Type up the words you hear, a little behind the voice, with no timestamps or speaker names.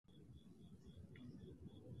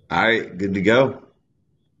All right, good to go.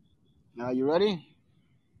 Now you ready?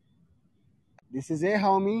 This is it,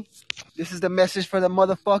 homie. This is the message for the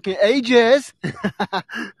motherfucking ages.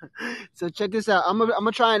 So check this out. I'm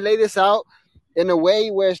gonna try and lay this out in a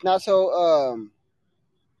way where it's not so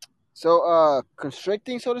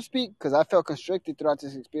constricting, so to speak, because I felt constricted throughout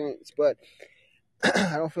this experience, but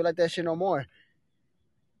I don't feel like that shit no more.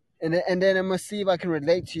 And then I'm gonna see if I can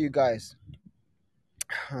relate to you guys.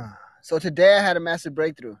 So today I had a massive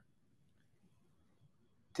breakthrough.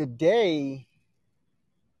 Today,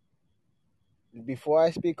 before I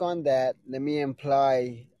speak on that, let me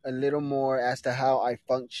imply a little more as to how I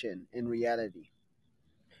function in reality.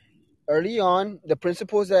 Early on, the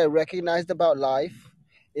principles that I recognized about life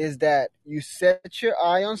is that you set your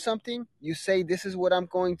eye on something, you say, this is what I'm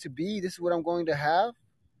going to be, this is what I'm going to have,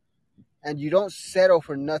 and you don't settle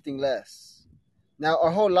for nothing less. Now,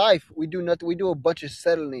 our whole life, we do nothing, we do a bunch of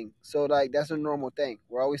settling. So, like, that's a normal thing.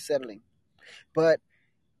 We're always settling. But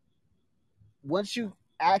once you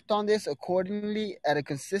act on this accordingly at a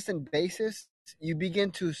consistent basis, you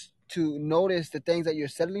begin to notice the things that you're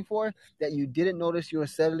settling for that you didn't notice you were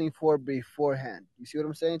settling for beforehand. You see what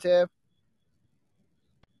I'm saying, Tab?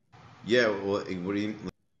 Yeah, well, what do you?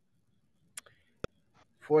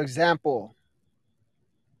 For example,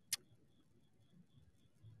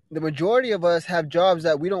 the majority of us have jobs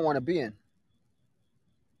that we don't want to be in.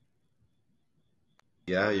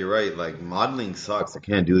 Yeah, you're right. Like modeling sucks. I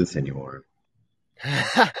can't do this anymore.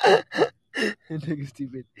 Nigga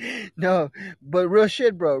stupid. No, but real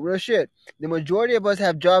shit, bro. Real shit. The majority of us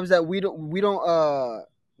have jobs that we don't want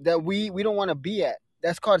to be at.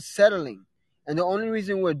 That's called settling. And the only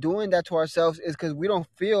reason we're doing that to ourselves is because we don't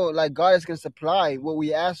feel like God is gonna supply what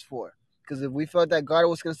we asked for. Because if we felt that God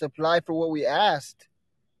was gonna supply for what we asked,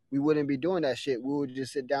 we wouldn't be doing that shit. We would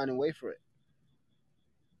just sit down and wait for it.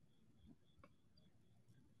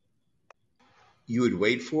 You would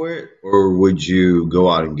wait for it, or would you go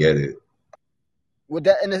out and get it? With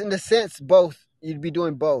that, in a sense, both. You'd be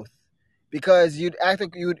doing both because you'd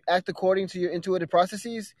act according to your intuitive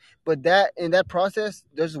processes. But that in that process,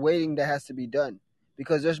 there's waiting that has to be done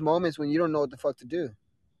because there's moments when you don't know what the fuck to do.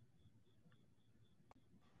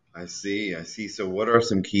 I see. I see. So, what are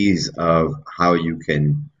some keys of how you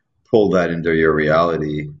can pull that into your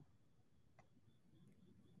reality?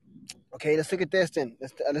 Okay, let's look at this then.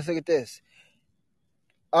 Let's look at this.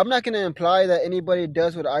 I'm not gonna imply that anybody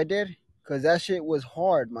does what I did because that shit was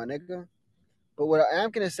hard, my nigga. But what I am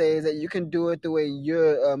gonna say is that you can do it the way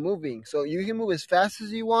you're moving. So you can move as fast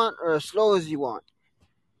as you want or as slow as you want.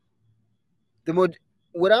 the mod-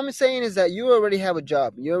 what I'm saying is that you already have a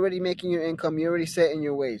job. You're already making your income. You're already set in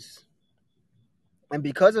your ways. And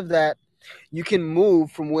because of that, you can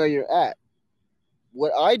move from where you're at.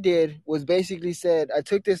 What I did was basically said, I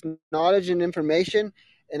took this knowledge and information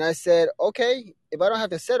and I said, okay, if I don't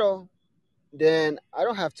have to settle, then I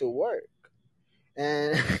don't have to work.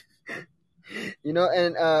 And,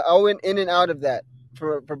 I went in and out of that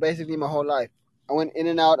for basically my whole life. I went in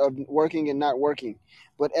and out of working and not working.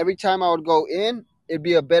 But every time I would go in, it'd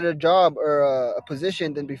be a better job or a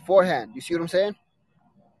position than beforehand. You see what I'm saying?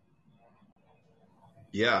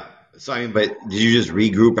 Yeah. So, I mean, but did you just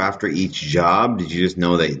regroup after each job? Did you just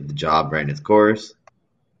know that the job ran its course?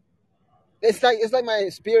 It's like my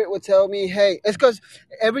spirit would tell me, hey, it's because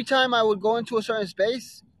every time I would go into a certain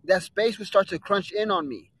space, that space would start to crunch in on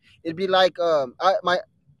me. It'd be like my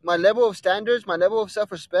level of standards, my level of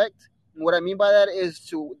self respect. What I mean by that is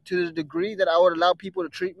to the degree that I would allow people to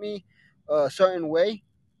treat me a certain way,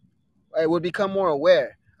 I would become more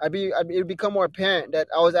aware. It would become more apparent that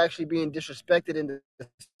I was actually being disrespected in the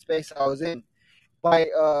space I was in by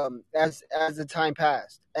as the time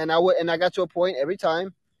passed, and I got to a point every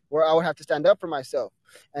time where I would have to stand up for myself,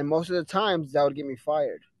 and most of the times that would get me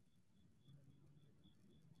fired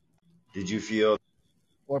Did you feel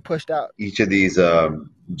or pushed out. each of these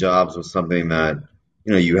jobs was something that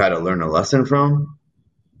you had to learn a lesson from?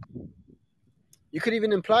 You could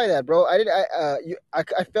even imply that, bro.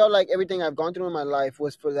 I felt like everything I've gone through in my life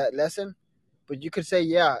was for that lesson, but you could say,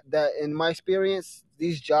 yeah, that in my experience,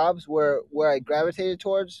 these jobs were where I gravitated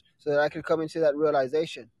towards, so that I could come into that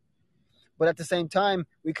realization. But at the same time,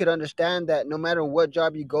 we could understand that no matter what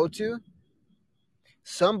job you go to,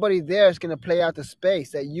 somebody there is going to play out the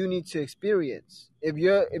space that you need to experience. If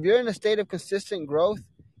you're in a state of consistent growth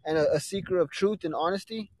and a seeker of truth and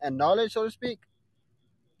honesty and knowledge, so to speak,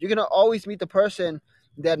 you're going to always meet the person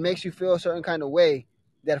that makes you feel a certain kind of way,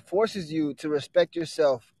 that forces you to respect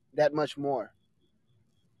yourself that much more.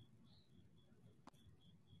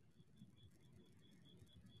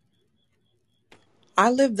 I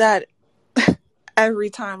live that every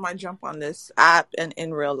time I jump on this app and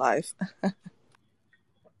in real life.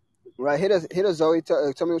 Right, hit us, Zoe.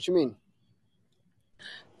 Tell me what you mean.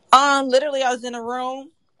 Literally, I was in a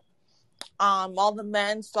room. All the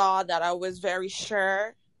men saw that I was very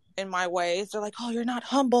sure in my ways. They're like, "Oh, you're not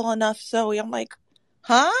humble enough, Zoe." I'm like,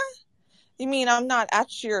 "Huh? You mean I'm not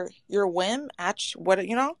at your whim, what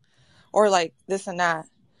or like this and that?"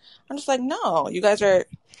 I'm just like, "No, you guys are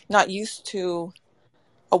not used to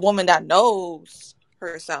a woman that knows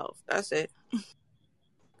herself." That's it.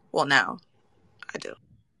 Well, now I do.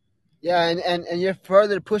 Yeah, and you're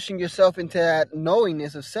further pushing yourself into that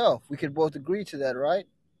knowingness of self. We could both agree to that, right?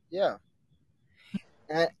 Yeah.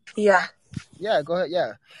 And, Yeah. yeah, go ahead.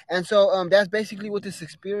 Yeah. And so that's basically what this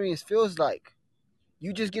experience feels like.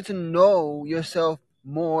 You just get to know yourself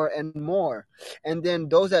more and more. And then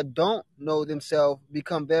those that don't know themselves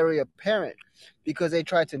become very apparent because they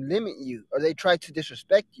try to limit you or they try to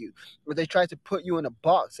disrespect you or they try to put you in a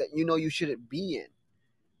box that you know you shouldn't be in.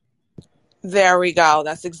 There we go.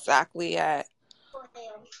 That's exactly it.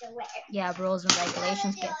 Yeah, rules and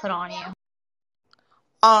regulations get put on you.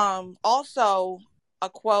 Also, a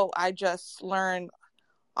quote I just learned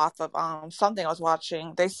off of something I was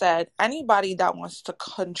watching. They said anybody that wants to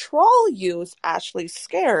control you is actually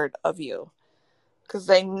scared of you because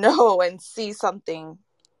they know and see something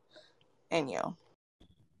in you.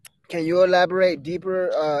 Can you elaborate deeper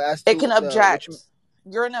as It to can what you? object.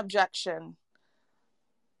 You're an objection,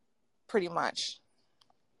 pretty much,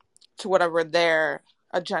 to whatever their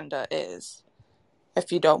agenda is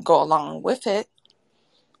if you don't go along with it.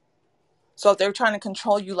 So if they're trying to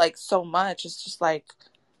control you like so much, it's just like,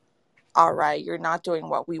 all right, you're not doing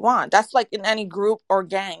what we want. That's like in any group or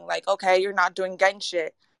gang. Like, okay, you're not doing gang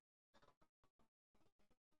shit.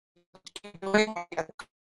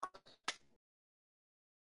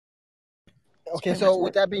 Okay, Pretty so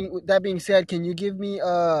much it. with that being said, can you give me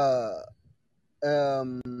a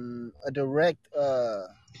direct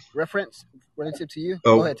reference relative to you?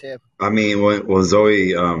 Go Oh, ahead, Tab. I mean, well,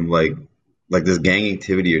 Zoe, like this gang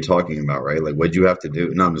activity you're talking about, right? Like, what'd you have to do?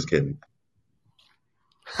 No, I'm just kidding.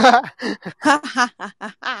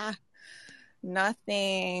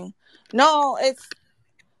 Nothing. No, it's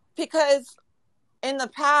because in the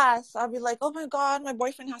past I'll be like, oh my God, my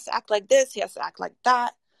boyfriend has to act like this, he has to act like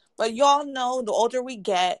that. But y'all know the older we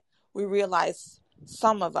get, we realize,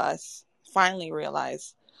 some of us finally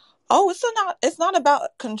realize, oh, it's not about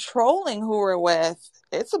controlling who we're with.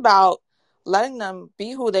 It's about letting them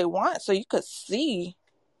be who they want so you could see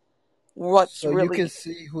what's So you can really,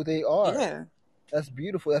 see who they are. yeah, That's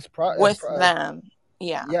beautiful. with them.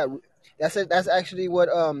 Yeah. Yeah. That's it. That's actually what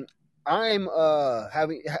I'm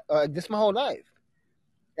having this my whole life,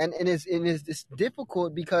 and it's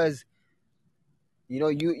difficult because you know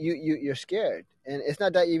you're scared, and it's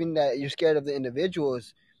not that even that you're scared of the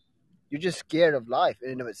individuals. You're just scared of life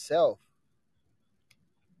in and of itself.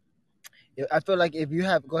 I feel like if you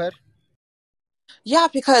have, go ahead. Yeah,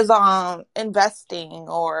 because investing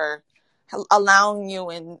or allowing you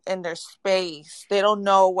in their space, they don't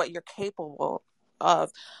know what you're capable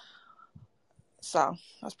of. So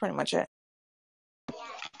that's pretty much it.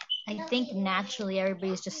 I think naturally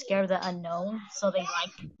everybody's just scared of the unknown, so they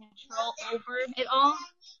like control over it all.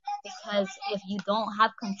 Because if you don't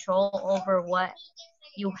have control over what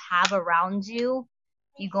you have around you,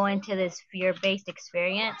 you go into this fear-based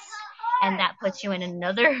experience, and that puts you in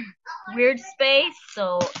another weird space.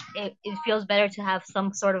 So it feels better to have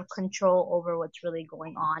some sort of control over what's really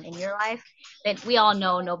going on in your life. But we all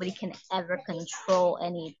know nobody can ever control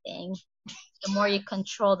anything. The more you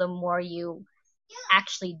control, the more you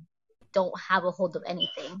actually don't have a hold of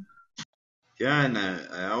anything. Yeah, and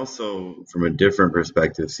I also, from a different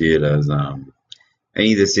perspective, see it as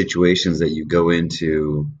any of the situations that you go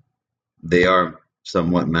into, they are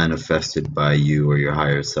somewhat manifested by you or your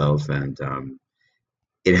higher self, and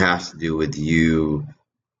it has to do with you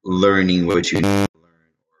learning what you need to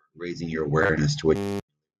learn, or raising your awareness to what.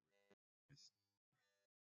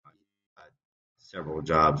 I've had several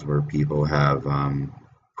jobs where people have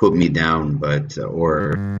put me down, but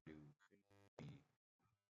or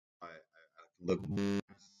I look.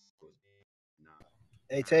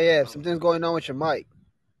 Hey, Tayeb, something's going on with your mic.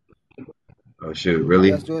 Oh shoot! Yeah, Really?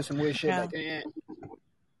 it's doing some weird shit Yeah. like that.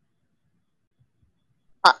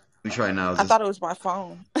 I, Let me try now. Is I this thought it was my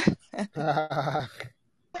phone.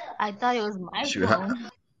 I thought it was my shoot? phone.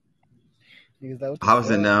 He was like, what the How's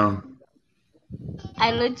it fuck? now?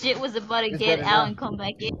 I legit was about to It's get better out now. and come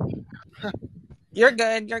back in. You're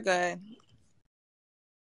good. You're good.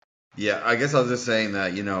 Yeah, I guess I was just saying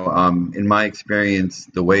that, in my experience,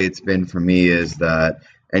 the way it's been for me is that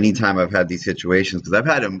anytime I've had these situations, because I've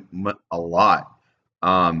had a lot,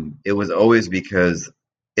 it was always because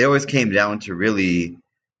it always came down to really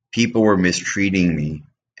people were mistreating me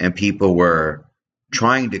and people were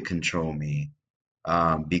trying to control me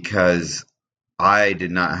because I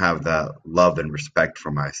did not have that love and respect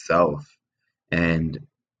for myself. And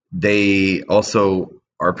they also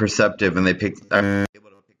are perceptive and they pick are able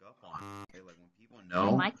to pick up on it. Okay? Like when people Your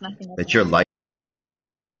know mic's messing up that you're again. like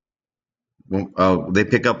they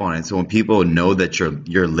pick up on it. So when people know that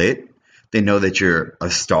you're lit, they know that you're a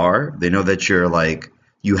star. They know that you're like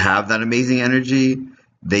you have that amazing energy.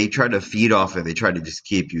 They try to feed off it. They try to just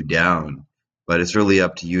keep you down. But it's really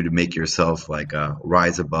up to you to make yourself like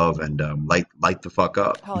rise above and light the fuck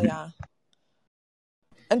up. Hell yeah.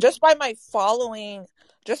 And just by my following,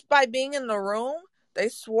 just by being in the room, they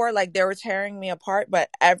swore like they were tearing me apart, but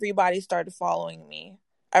everybody started following me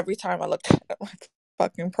every time I looked at my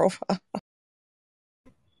fucking profile.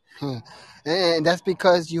 And that's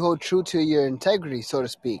because you hold true to your integrity, so to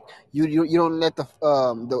speak. You don't let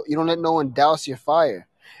you don't let no one douse your fire,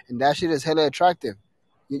 and that shit is hella attractive.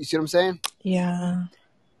 You see what I'm saying? Yeah.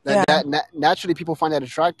 Naturally people find that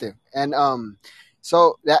attractive, and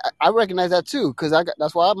so that I recognize that too, because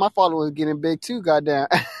that's why my following is getting big too. Goddamn!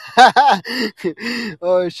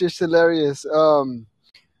 Oh, it's just hilarious.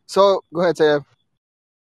 So go ahead, Tab.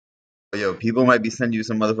 Yo, people might be sending you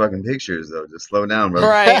some motherfucking pictures though. Just slow down, brother.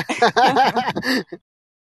 Right.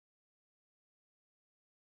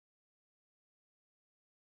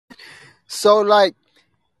 So like,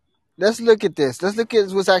 let's look at this. Let's look at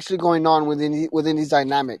what's actually going on within these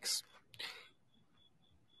dynamics.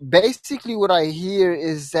 Basically, what I hear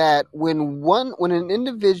is that when an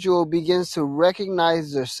individual begins to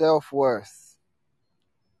recognize their self-worth,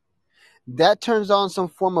 that turns on some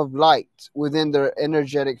form of light within their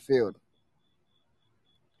energetic field.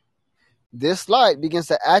 This light begins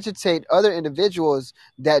to agitate other individuals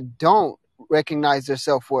that don't recognize their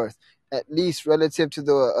self-worth, at least relative to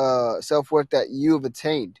the self-worth that you've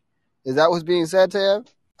attained. Is that what's being said, Tab?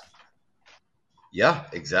 Yeah,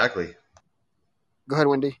 exactly. Go ahead,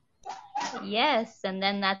 Wendy. Yes, and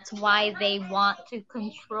then that's why they want to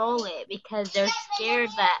control it, because they're scared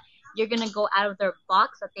that you're gonna go out of their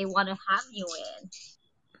box that they want to have you in.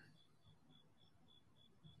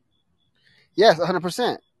 Yes,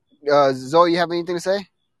 100%. Zoe, you have anything to say?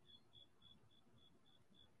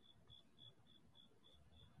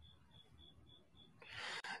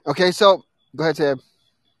 Okay, so go ahead, Tab.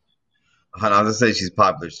 I was gonna say she's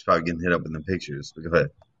popular. She's probably getting hit up in the pictures. But go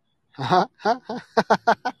ahead.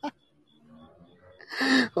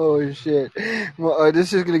 Oh shit! Well,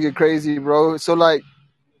 this is gonna get crazy, bro. So like,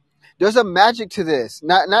 there's a magic to this.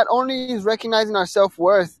 Not only is recognizing our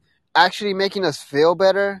self-worth actually making us feel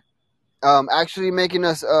better, actually making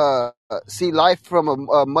us see life from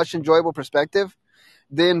a much enjoyable perspective.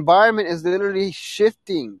 The environment is literally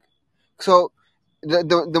shifting. So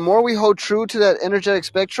the more we hold true to that energetic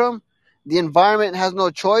spectrum, the environment has no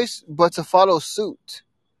choice but to follow suit.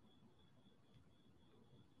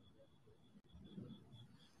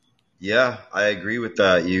 Yeah, I agree with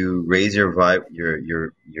that. You raise your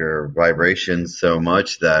vibration so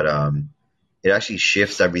much that it actually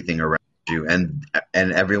shifts everything around you, and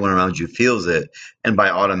everyone around you feels it, and by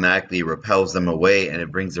automatically repels them away, and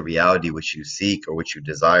it brings the reality which you seek or which you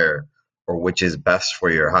desire or which is best for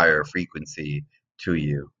your higher frequency to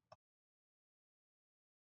you.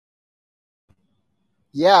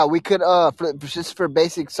 Yeah, we could just for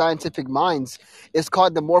basic scientific minds, it's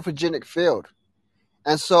called the morphogenic field.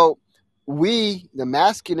 And so we, the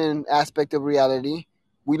masculine aspect of reality,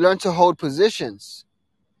 we learn to hold positions.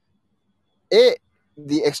 The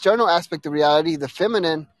external aspect of reality, the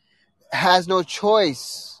feminine, has no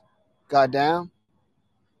choice, goddamn,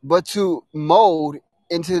 but to mold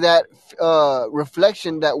into that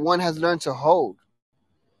reflection that one has learned to hold.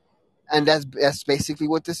 And that's basically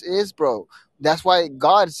what this is, bro. That's why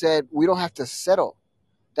God said we don't have to settle.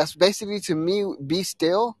 That's basically, to me, be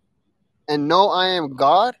still and know I am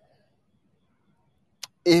God.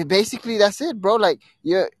 Basically, that's it, bro. Like,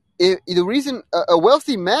 the reason a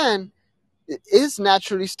wealthy man is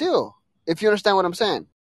naturally still, if you understand what I'm saying.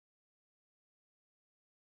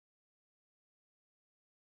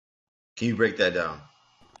 Can you break that down?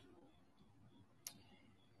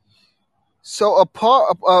 So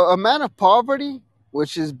a man of poverty,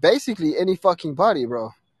 which is basically any fucking body,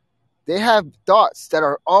 bro, they have thoughts that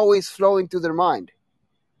are always flowing through their mind.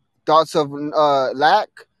 Thoughts of lack,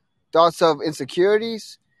 thoughts of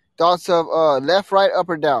insecurities, thoughts of left, right, up,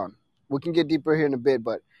 or down. We can get deeper here in a bit,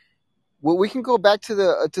 but we can go back to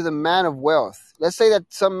the man of wealth. Let's say that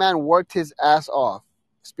some man worked his ass off,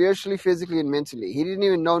 spiritually, physically, and mentally. He didn't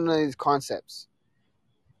even know none of these concepts.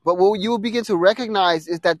 But what you will begin to recognize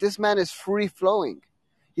is that this man is free flowing.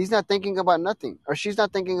 He's not thinking about nothing, or she's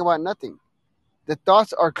not thinking about nothing. The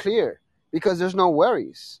thoughts are clear because there's no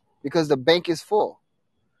worries, because the bank is full.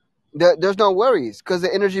 There's no worries because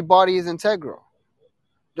the energy body is integral.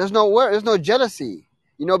 There's no jealousy,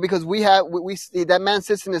 because we see that man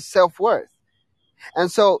sits in his self-worth. And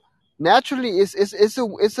so naturally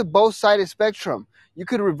it's a both-sided spectrum. You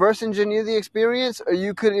could reverse engineer the experience, or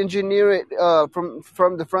you could engineer it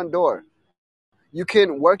from the front door. You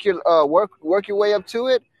can work your way up to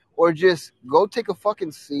it, or just go take a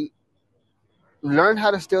fucking seat, learn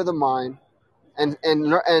how to still the mind, and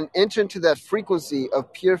enter into that frequency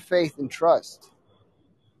of pure faith and trust.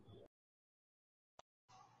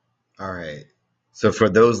 All right. So for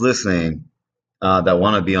those listening that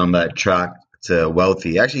want to be on that track to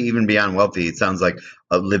wealthy, actually even beyond wealthy, it sounds like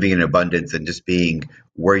living in abundance and just being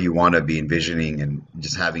where you want to be, envisioning and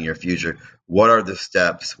just having your future. What are the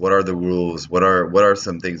steps? What are the rules? What are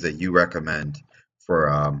some things that you recommend for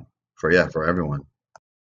everyone?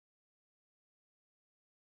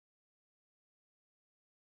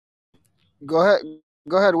 Go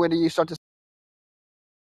ahead. When do you start to?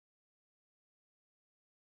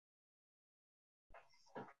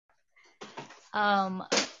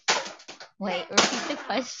 Wait, repeat the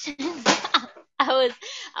question. I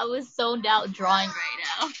was zoned out drawing right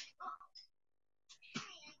now.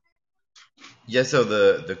 Yeah, so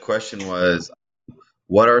the question was,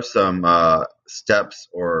 what are some steps,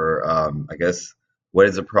 or I guess, what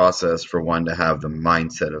is a process for one to have the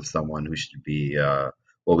mindset of someone who should be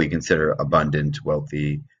what we consider abundant,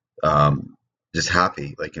 wealthy, just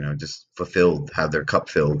happy, like, just fulfilled, have their cup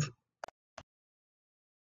filled?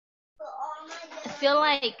 I feel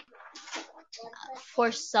like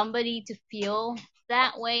for somebody to feel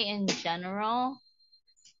that way in general,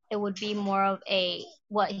 it would be more of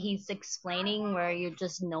what he's explaining, where you're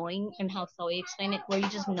just knowing, and how Zoe explained it, where you're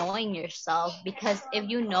just knowing yourself. Because if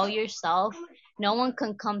you know yourself, no one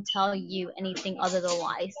can come tell you anything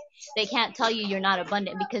otherwise. They can't tell you you're not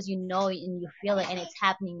abundant, because you know it and you feel it, and it's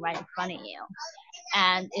happening right in front of you.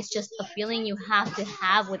 And it's just a feeling you have to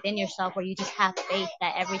have within yourself, where you just have faith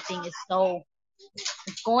that everything is so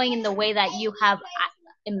going in the way that you have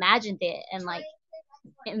imagined it, and like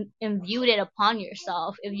imbued it upon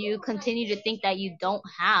yourself. If you continue to think that you don't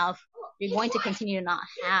have, you're going to continue to not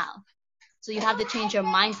have. So you have to change your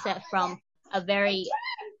mindset from a very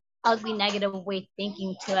ugly, negative way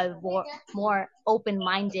thinking to a more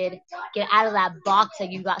open-minded, get out of that box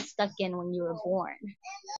that you got stuck in when you were born.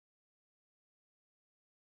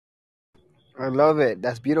 I love it.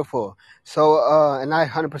 That's beautiful. So, and I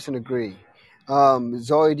 100% agree.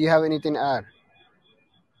 Zoe, do you have anything to add?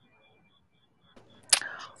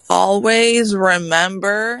 Always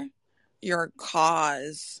remember your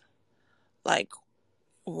cause. Like,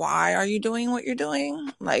 why are you doing what you're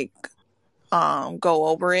doing? Like, go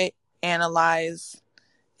over it, analyze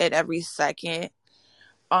it every second.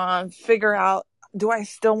 Figure out, do I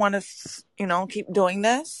still want to, keep doing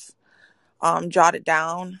this? Jot it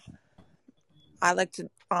down. I like to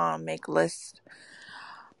make lists.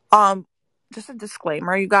 Just a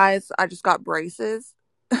disclaimer, you guys, I just got braces,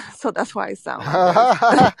 so that's why I sound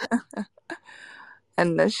like this.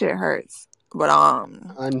 And this shit hurts. But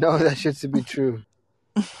I know that shit to be true.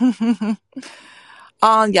 Yeah,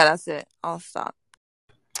 that's it. I'll stop.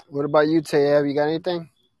 What about you, Taya? You got anything?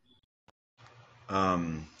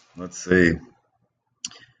 Let's see.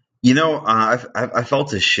 I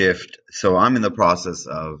felt a shift. So I'm in the process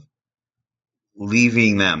of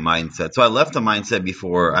leaving that mindset. So I left the mindset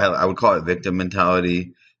before. I would call it victim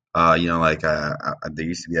mentality. There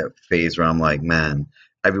used to be that phase where I'm like, man,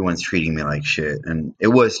 everyone's treating me like shit. And it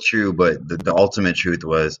was true, but the ultimate truth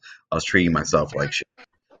was I was treating myself like shit.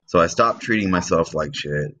 So I stopped treating myself like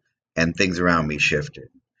shit, and things around me shifted.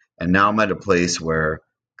 And now I'm at a place where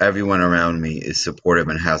everyone around me is supportive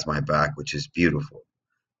and has my back, which is beautiful.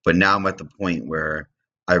 But now I'm at the point where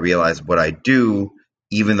I realize what I do,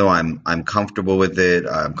 even though I'm comfortable with it,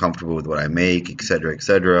 I'm comfortable with what I make, et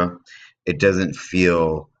cetera, it doesn't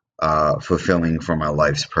feel fulfilling for my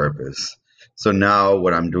life's purpose. So now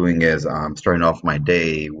what I'm doing is I'm starting off my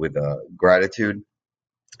day with gratitude.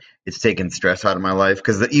 It's taken stress out of my life,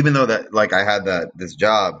 because even though that, like, I had this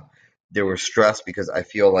job, there was stress because I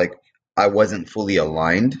feel like I wasn't fully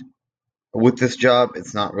aligned with this job.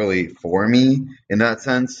 It's not really for me in that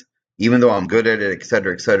sense. Even though I'm good at it, et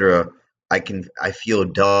cetera, I feel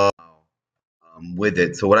dull with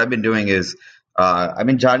it. So what I've been doing is I've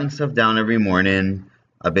been jotting stuff down every morning.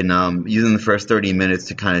 I've been using the first 30 minutes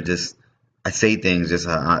to kind of just I say things just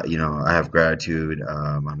I have gratitude.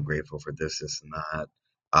 I'm grateful for this and that.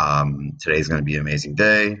 Today's going to be an amazing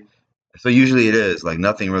day. So usually it is like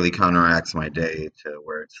nothing really counteracts my day to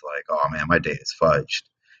where it's like, oh man, my day is fudged.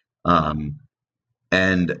 Um,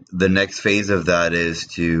 and the next phase of that is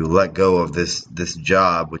to let go of this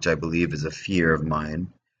job, which I believe is a fear of mine.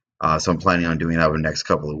 So I'm planning on doing that over the next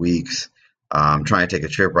couple of weeks. I'm trying to take a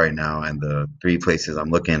trip right now, and the three places I'm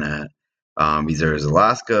looking at either is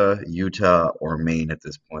Alaska, Utah, or Maine at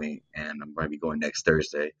this point, and I'm going to be going next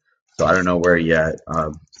Thursday. So I don't know where yet.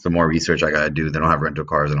 Some more research I got to do. They don't have rental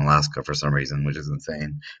cars in Alaska for some reason, which is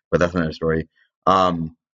insane. But that's another story.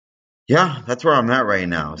 Yeah, that's where I'm at right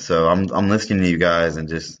now. So I'm listening to you guys and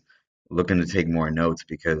just looking to take more notes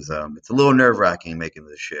because it's a little nerve wracking making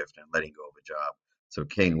this shift and letting go of a job. So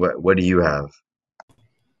King, what do you have?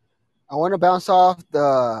 I want to bounce off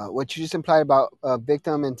what you just implied about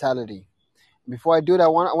victim mentality. Before I do that, I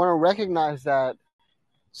want to recognize that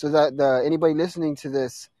so that anybody listening to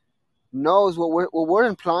this knows what we're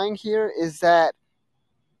implying here is that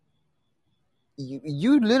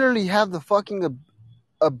you literally have the fucking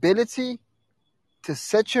ability to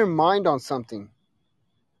set your mind on something.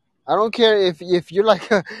 I don't care if you're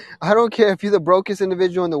like I don't care if you're the brokest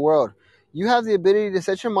individual in the world. You have the ability to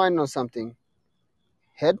set your mind on something,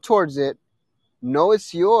 head towards it, know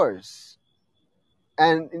it's yours,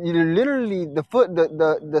 and you literally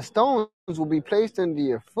the stones will be placed into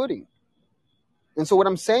your footing. And so what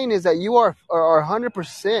I'm saying is that you are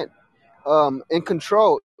 100% in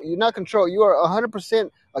control. You're not control. You are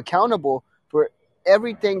 100% accountable for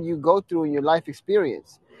everything you go through in your life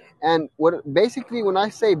experience. And when I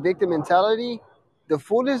say victim mentality, the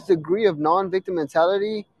fullest degree of non-victim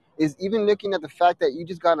mentality is even looking at the fact that you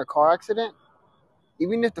just got in a car accident,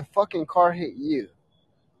 even if the fucking car hit you,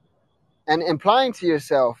 and implying to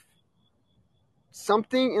yourself,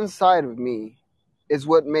 something inside of me is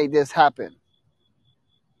what made this happen.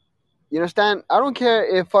 You understand? I don't care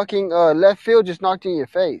if fucking left field just knocked you in your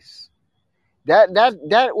face. That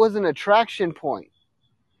was an attraction point.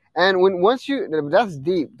 And that's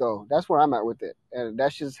deep though. That's where I'm at with it, and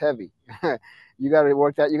that's just heavy. You gotta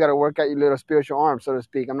work that. You gotta work out your little spiritual arm, so to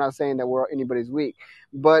speak. I'm not saying that anybody's weak,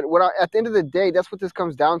 but at the end of the day, that's what this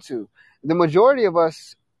comes down to. The majority of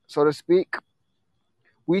us, so to speak,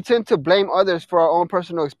 we tend to blame others for our own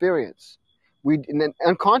personal experience. And then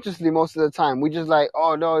unconsciously most of the time, we just like,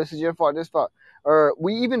 oh no, this is your fault, this fault, or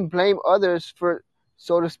we even blame others for,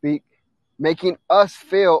 so to speak, making us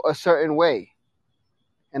feel a certain way.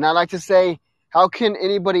 And I like to say, how can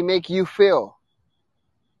anybody make you feel?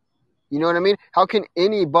 You know what I mean? How can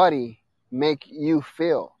anybody make you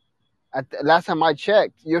feel? Last time I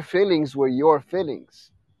checked, your feelings were your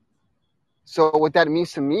feelings. So what that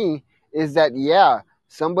means to me is that, yeah,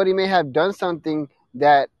 somebody may have done something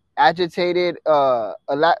that agitated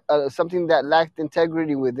something that lacked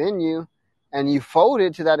integrity within you, and you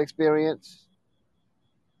folded to that experience.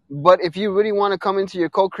 But if you really want to come into your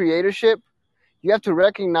co-creatorship, you have to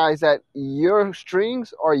recognize that your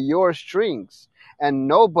strings are your strings, and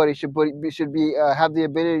nobody should have the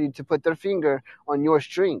ability to put their finger on your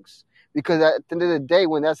strings, because at the end of the day,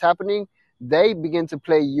 when that's happening, they begin to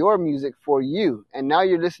play your music for you, and now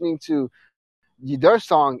you're listening to their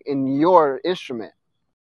song in your instrument.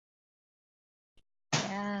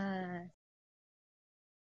 Yeah.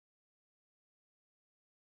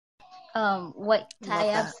 What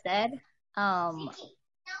Tayeb said,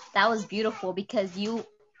 that was beautiful, because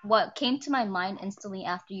what came to my mind instantly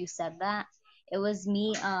after you said that, it was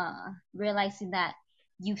me realizing that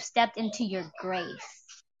you've stepped into your grace.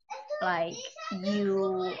 Like,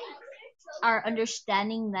 you are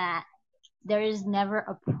understanding that there is never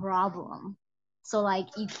a problem. So like,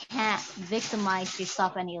 you can't victimize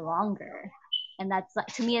yourself any longer. And that's like,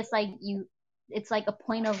 to me, it's like a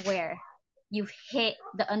point of where you've hit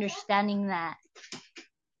the understanding that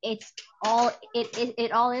it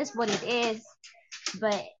all is what it is,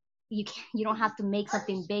 but you don't have to make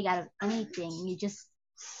something big out of anything.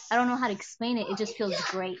 I don't know how to explain it. It just feels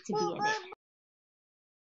great to be in it.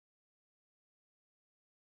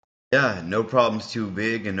 Yeah, no problem's too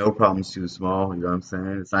big and no problem's too small. You know what I'm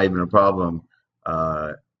saying? It's not even a problem.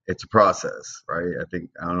 It's a process, right? I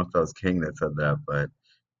don't know if that was King that said that, but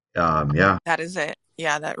yeah. That is it.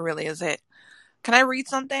 Yeah, that really is it. Can I read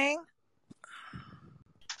something?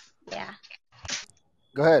 Yeah.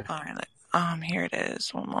 Go ahead. All right. Here it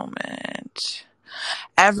is. One moment.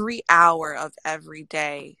 Every hour of every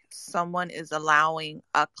day, someone is allowing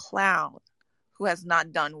a clown who has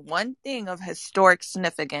not done one thing of historic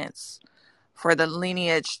significance for the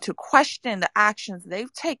lineage to question the actions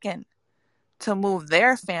they've taken to move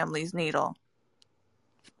their family's needle.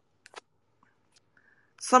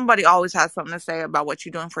 Somebody always has something to say about what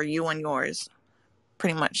you're doing for you and yours.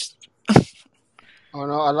 pretty much. Oh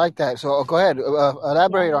no, I like that. So go ahead,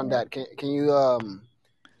 elaborate on that. Can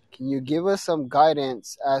you give us some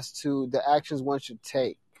guidance as to the actions one should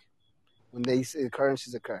take when these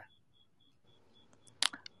occurrences occur?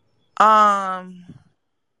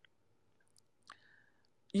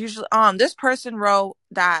 Usually, this person wrote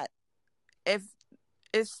that if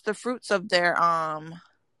it's the fruits of their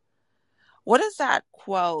what is that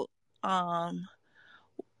quote?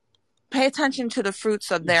 Pay attention to the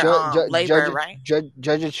fruits of their labor, right?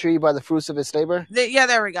 Judge a tree by the fruits of its labor. Yeah,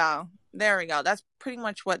 there we go. That's pretty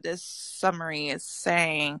much what this summary is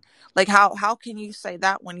saying. Like, how can you say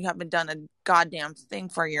that when you haven't done a goddamn thing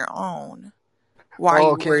for your own? Why are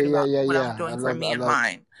you worried about what I'm doing for me and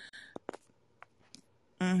mine?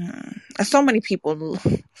 Mm-hmm. So many people,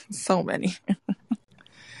 so many.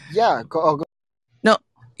 Yeah, go. No,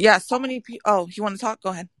 yeah, so many people. Oh, you want to talk? Go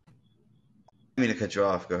ahead. I didn't mean to cut you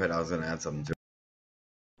off. Go ahead. I was going to add something to it.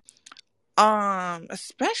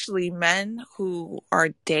 Especially men who are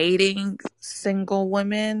dating single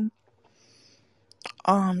women.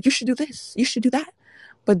 You should do this. You should do that.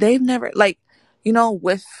 But they've never, like,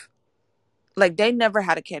 with, like, they never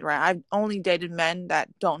had a kid, right? I've only dated men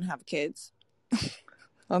that don't have kids.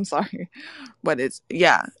 I'm sorry. But it's,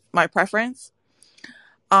 yeah, my preference.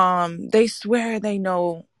 They swear they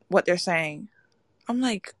know what they're saying. I'm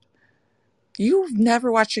like, you've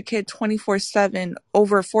never watched a kid 24/7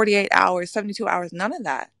 over 48 hours, 72 hours, none of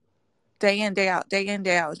that. Day in, day out,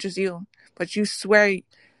 it's just you. But you swear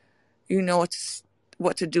you know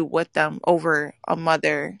what to do with them over a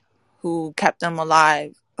mother who kept them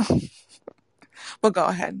alive. But go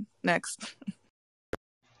ahead. Next.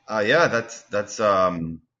 Yeah, that's I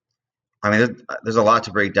mean, there's a lot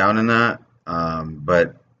to break down in that,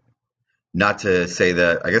 but not to say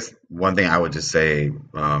that. I guess one thing I would just say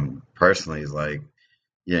personally is like,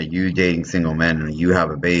 you dating single men and you have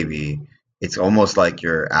a baby. It's almost like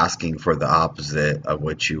you're asking for the opposite of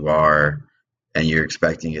what you are, and you're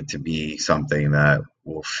expecting it to be something that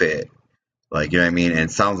will fit. Like, you know what I mean? And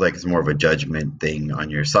it sounds like it's more of a judgment thing on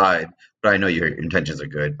your side, but I know your intentions are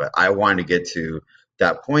good. But I want to get to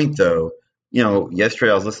that point though.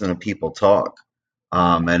 Yesterday I was listening to people talk,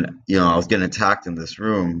 and I was getting attacked in this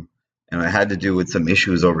room, and it had to do with some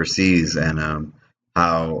issues overseas and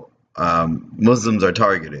how Muslims are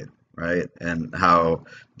targeted, right? And how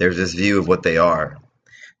there's this view of what they are.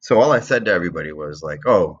 So all I said to everybody was like,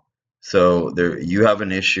 "Oh, so you have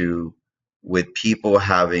an issue with people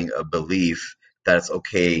having a belief that it's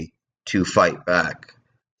okay to fight back.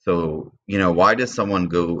 So, why does someone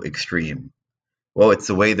go extreme? Well, it's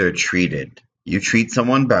the way they're treated. You treat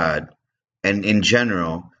someone bad, and in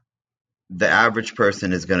general, the average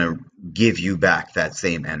person is going to give you back that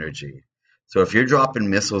same energy. So if you're dropping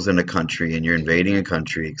missiles in a country and you're invading a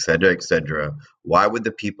country, et cetera, why would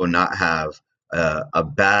the people not have a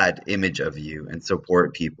bad image of you and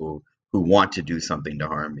support people who want to do something to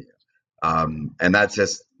harm you? And that's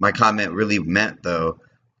just my comment really meant, though.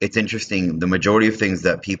 It's interesting. The majority of things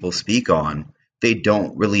that people speak on, they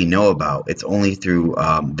don't really know about. It's only through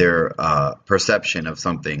their perception of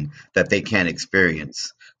something that they can't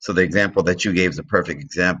experience. So the example that you gave is a perfect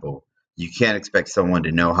example. You can't expect someone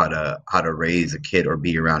to know how to raise a kid or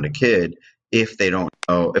be around a kid if they don't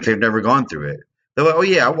know, if they've never gone through it. They're like, oh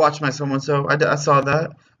yeah, I watched my so-and-so. I saw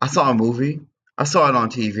that. I saw a movie. I saw it on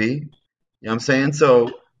TV. You know what I'm saying?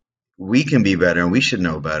 So we can be better and we should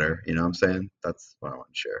know better. You know what I'm saying? That's what I want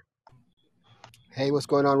to share. Hey, what's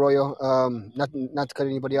going on, Royal? Not to cut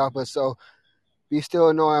anybody off, but so be still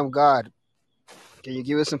and know I'm God. Can you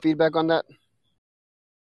give us some feedback on that?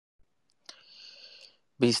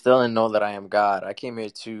 Be still and know that I am God. I came here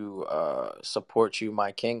to support you,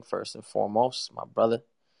 my king, first and foremost, my brother.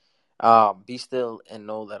 Be still and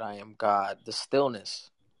know that I am God. The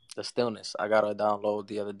stillness. I got a download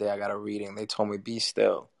the other day. I got a reading. They told me, be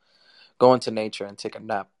still. Go into nature and take a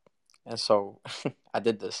nap. And so I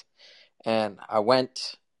did this. And I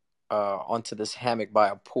went onto this hammock by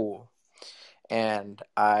a pool. And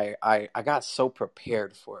I got so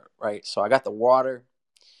prepared for it, right? So I got the water.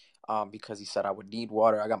 Because he said I would need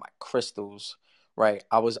water. I got my crystals, right?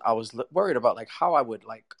 I was worried about like how I would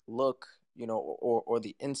like look, or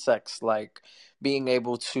the insects like being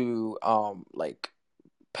able to like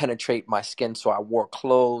penetrate my skin. So I wore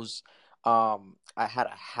clothes. I had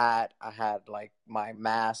a hat. I had like my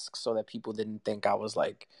mask so that people didn't think I was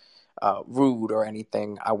like rude or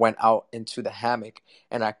anything. I went out into the hammock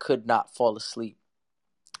and I could not fall asleep.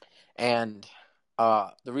 And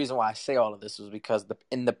the reason why I say all of this was because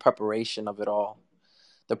in the preparation of it all,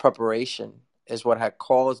 the preparation is what had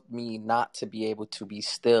caused me not to be able to be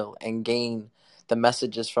still and gain the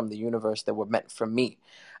messages from the universe that were meant for me.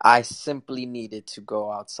 I simply needed to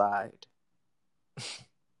go outside.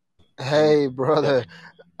 Hey, brother,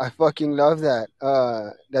 I fucking love that.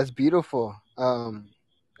 That's beautiful.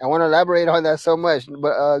 I want to elaborate on that so much,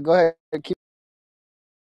 but go ahead. Keep.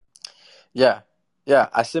 Yeah.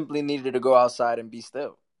 I simply needed to go outside and be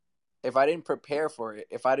still. If I didn't prepare for it,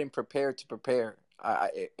 if I didn't prepare to prepare,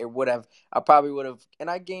 it would have. I probably would have, and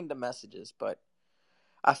I gained the messages, but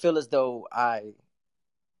I feel as though I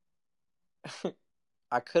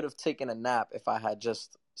could have taken a nap if I had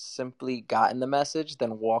just simply gotten the message,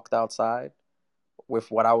 then walked outside with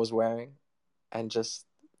what I was wearing, and just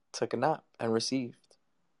took a nap and received.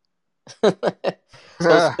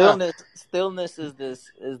 So stillness is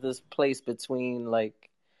this place between like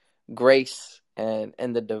grace and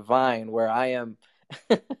the divine, where I am.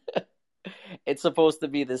 It's supposed to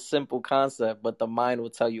be this simple concept, but the mind will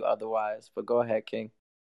tell you otherwise. But go ahead, King.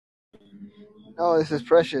 Oh, this is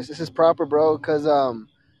precious. This is proper, bro. Cause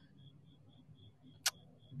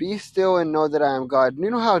be still and know that I am God. You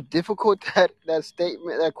know how difficult that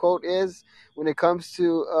statement, that quote is when it comes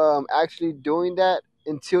to actually doing that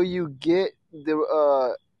until you get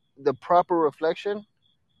the proper reflection.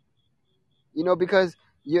 You know, because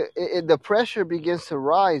the pressure begins to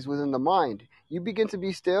rise within the mind. You begin to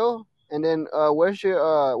be still, and then where's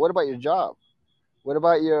your what about your job? What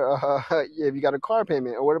about your if you got a car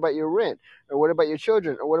payment, or what about your rent, or what about your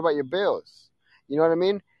children, or what about your bills? You know what I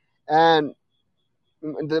mean? And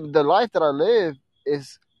the life that I live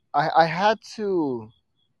is I had to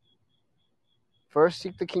first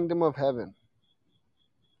seek the kingdom of heaven,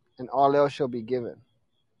 and all else shall be given.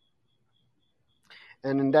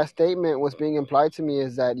 And in that statement, what's being implied to me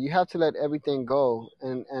is that you have to let everything go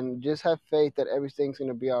and just have faith that everything's going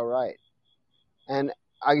to be all right. And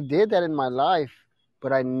I did that in my life,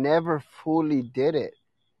 but I never fully did it.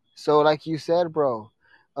 So, like you said, bro,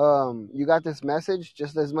 you got this message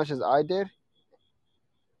just as much as I did.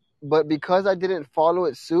 But because I didn't follow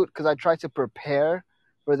it suit, because I tried to prepare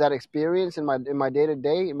for that experience in my day to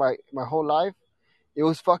day, in my whole life, it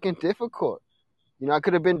was fucking difficult. You know, I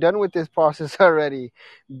could have been done with this process already,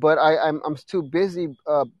 but I'm too busy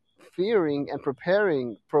fearing and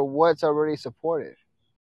preparing for what's already supported.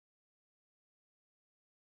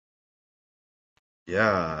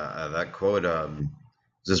 Yeah, that quote,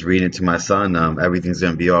 just reading it to my son, everything's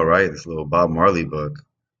gonna be all right. This little Bob Marley book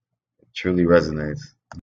truly resonates.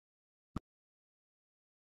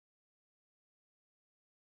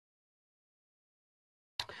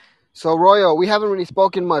 So, Royal, we haven't really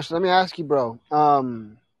spoken much. Let me ask you, bro.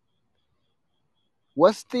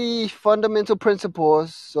 What's the fundamental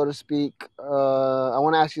principles, so to speak? I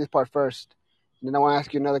want to ask you this part first, and then I want to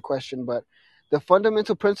ask you another question. But the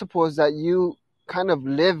fundamental principles that you kind of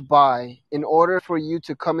live by in order for you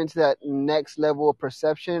to come into that next level of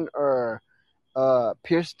perception or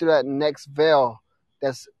pierce through that next veil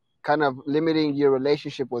that's kind of limiting your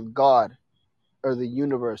relationship with God or the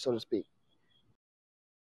universe, so to speak.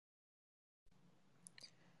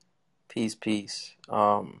 Peace.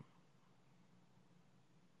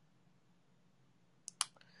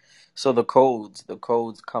 So the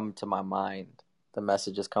codes come to my mind. The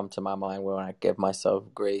messages come to my mind when I give myself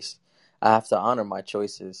grace. I have to honor my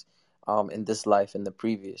choices in this life and the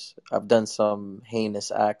previous. I've done some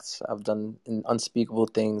heinous acts. I've done unspeakable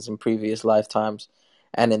things in previous lifetimes.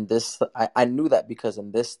 And in this, I knew that because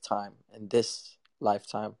in this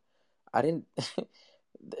lifetime, I didn't.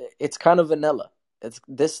 It's kind of vanilla. It's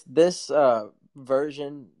this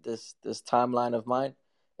version, this timeline of mine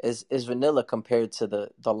is vanilla compared to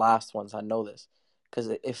the last ones. I know this because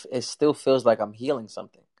it still feels like I'm healing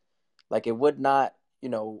something. Like it would not,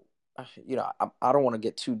 I don't want to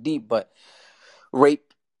get too deep, but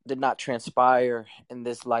rape did not transpire in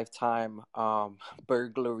this lifetime.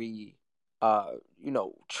 Burglary,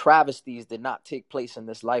 travesties did not take place in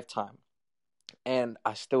this lifetime, and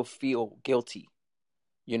I still feel guilty.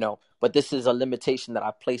 But this is a limitation that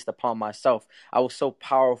I placed upon myself. I was so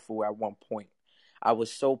powerful at one point. I was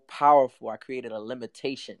so powerful. I created a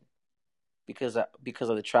limitation because of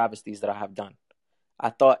the travesties that I have done.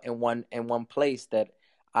 I thought in one place that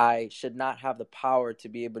I should not have the power to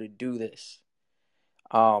be able to do this.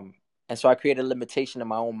 And so I created a limitation in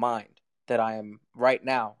my own mind that I am right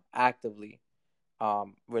now actively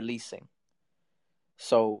releasing.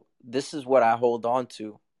 So this is what I hold on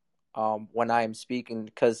to when I am speaking,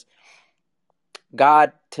 because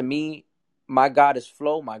God, to me, my God is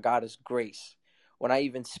flow, my God is grace. When I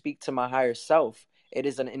even speak to my higher self, it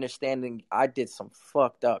is an understanding I did some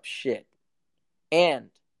fucked up shit.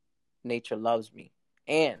 And nature loves me.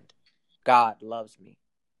 And God loves me.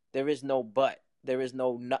 There is no but. There's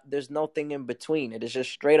nothing in between. It is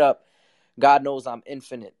just straight up. God knows I'm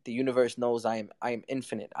infinite. The universe knows I am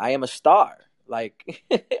infinite. I am a star. Like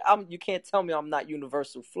you can't tell me I'm not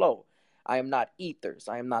universal flow. I am not ethers.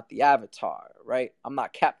 I am not the Avatar, right? I'm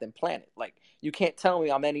not Captain Planet. Like you can't tell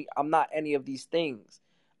me I'm not any of these things.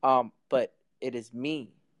 But it is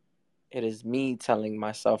me. It is me telling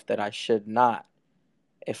myself that I should not.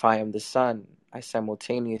 If I am the sun, I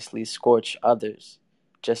simultaneously scorch others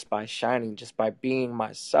just by shining, just by being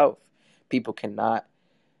myself. People cannot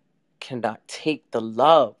take the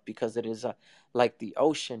love because it is like the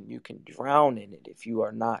ocean. You can drown in it if you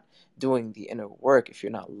are not doing the inner work, if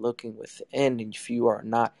you're not looking within, and if you are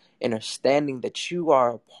not understanding that you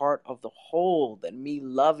are a part of the whole. Then me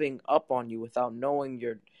loving up on you without knowing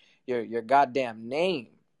your goddamn name,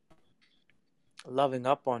 loving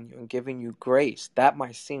up on you and giving you grace, that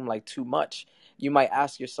might seem like too much. You might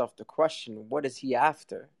ask yourself the question, what is he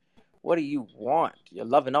after? What do you want? You're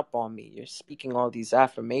loving up on me. You're speaking all these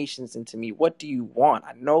affirmations into me. What do you want?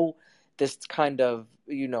 I know this kind of,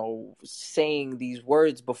 saying these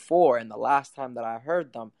words before, and the last time that I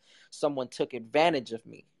heard them, someone took advantage of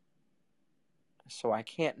me. So I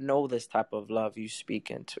can't know this type of love you speak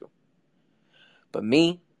into. But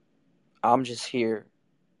me, I'm just here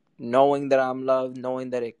knowing that I'm loved, knowing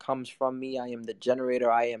that it comes from me. I am the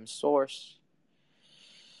generator. I am source.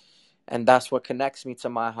 And that's what connects me to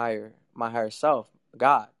my higher self,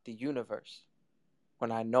 God, the universe.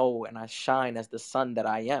 When I know and I shine as the sun that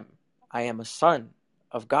I am a son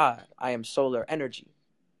of God. I am solar energy.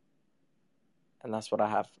 And that's what I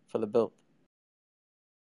have for the build.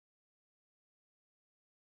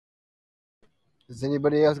 Does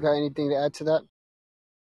anybody else got anything to add to that?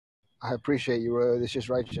 I appreciate you, brother. This is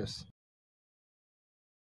righteous.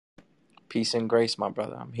 Peace and grace, my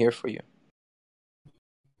brother. I'm here for you.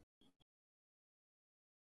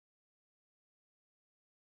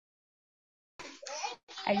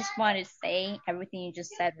 I just wanted to say everything you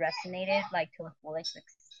just said resonated like to a full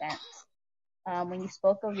extent. When you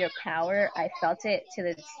spoke of your power, I felt it to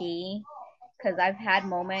the T because I've had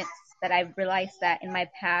moments that I've realized that in my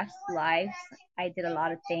past lives, I did a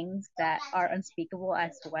lot of things that are unspeakable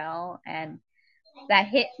as well. And that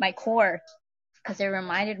hit my core because it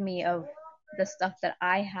reminded me of the stuff that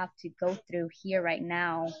I have to go through here right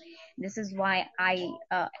now. This is why I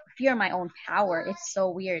fear my own power. It's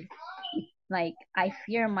so weird. Like, I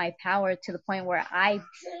fear my power to the point where I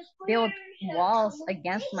build walls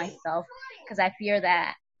against myself because I fear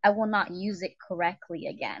that I will not use it correctly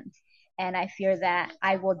again. And I fear that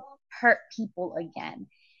I will hurt people again.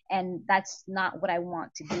 And that's not what I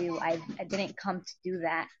want to do. I didn't come to do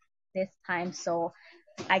that this time. So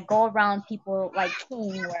I go around people like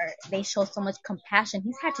King where they show so much compassion.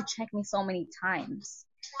 He's had to check me so many times.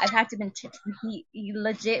 I've had to been he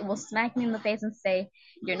legit will smack me in the face and say,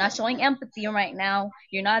 "You're not showing empathy right now.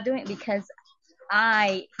 You're not doing it," because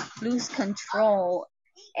I lose control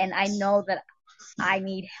and I know that I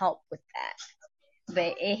need help with that.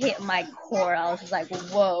 But it hit my core. I was just like,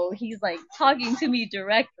 whoa, he's like talking to me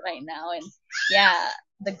direct right now. And yeah,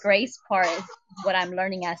 the grace part is what I'm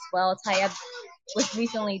learning as well. Tayeb was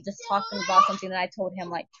recently just talking about something that I told him,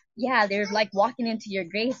 like, yeah, they're like walking into your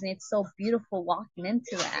grace, and it's so beautiful walking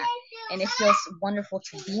into that, and it feels wonderful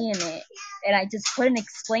to be in it. And I just couldn't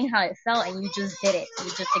explain how it felt, and you just did it. You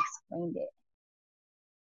just explained it.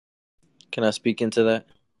 Can I speak into that?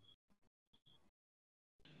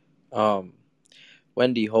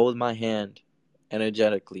 Wendy, hold my hand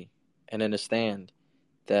energetically and understand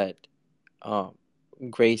that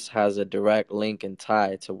grace has a direct link and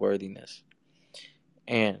tie to worthiness.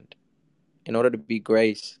 And in order to be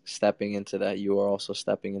grace, stepping into that, you are also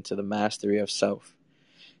stepping into the mastery of self.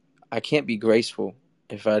 I can't be graceful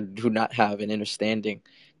if I do not have an understanding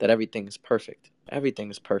that everything is perfect. Everything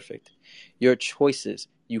is perfect. Your choices,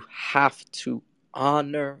 you have to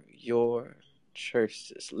honor your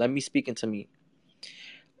choices. Let me speak into me.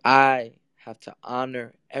 I have to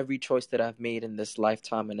honor every choice that I've made in this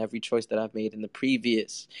lifetime and every choice that I've made in the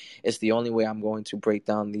previous. It's the only way I'm going to break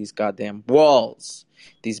down these goddamn walls,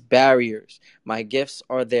 these barriers. My gifts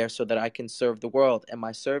are there so that I can serve the world. Am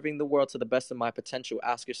I serving the world to the best of my potential?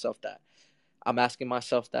 Ask yourself that. I'm asking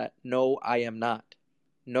myself that. No, I am not.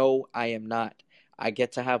 No, I am not. I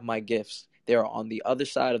get to have my gifts. They're on the other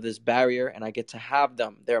side of this barrier and I get to have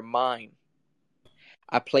them. They're mine.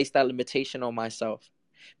 I placed that limitation on myself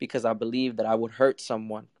because I believed that I would hurt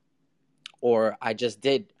someone, or I just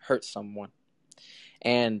did hurt someone.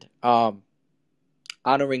 And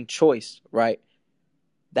honoring choice, right?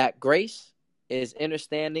 That grace is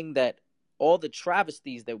understanding that all the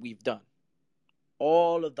travesties that we've done,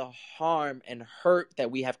 all of the harm and hurt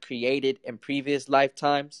that we have created in previous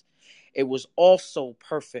lifetimes, it was also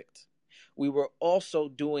perfect. We were also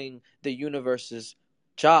doing the universe's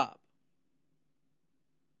job.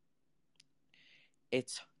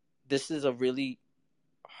 This is a really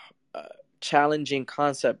challenging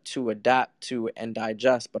concept to adapt to and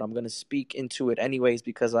digest, but I'm going to speak into it anyways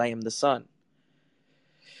because I am the sun.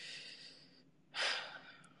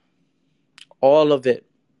 All of it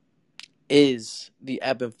is the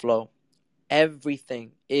ebb and flow.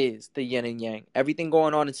 Everything is the yin and yang. Everything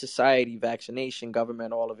going on in society, vaccination,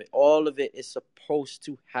 government, all of it is supposed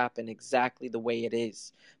to happen exactly the way it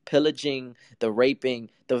is. Pillaging, the raping,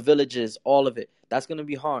 the villages, all of it. That's going to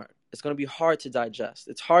be hard. It's going to be hard to digest.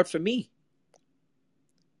 It's hard for me.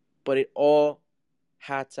 But it all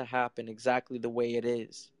had to happen exactly the way it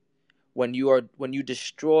is. When you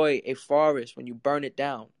destroy a forest, when you burn it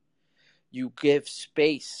down, you give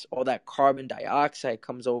space, all that carbon dioxide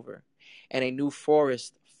comes over, and a new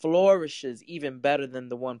forest flourishes even better than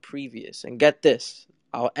the one previous. And get this,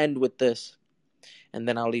 I'll end with this, and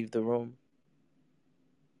then I'll leave the room.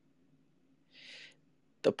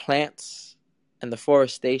 The plants and the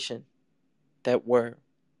forestation that were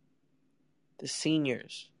the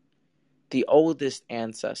seniors, the oldest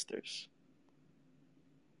ancestors,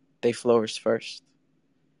 they flourish first.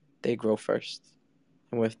 They grow first.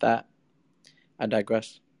 And with that, I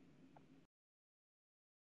digress.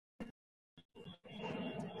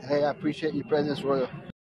 Hey, I appreciate your presence, Royal.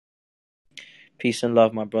 Peace and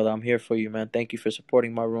love, my brother. I'm here for you, man. Thank you for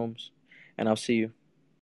supporting my rooms, and I'll see you.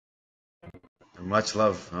 Much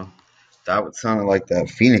love. Huh? That sounded like that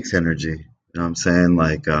Phoenix energy. You know what I'm saying?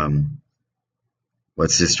 Like,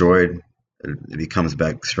 what's destroyed, it becomes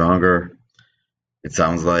back stronger. It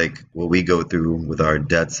sounds like what we go through with our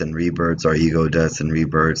deaths and rebirths, our ego deaths and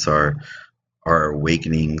rebirths, our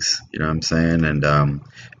awakenings. You know what I'm saying? And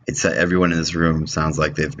it's everyone in this room sounds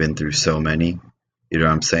like they've been through so many. You know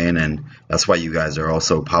what I'm saying? And that's why you guys are all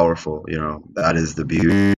so powerful. You know, that is the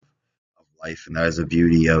beauty of life, and that is the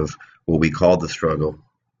beauty of what we call the struggle.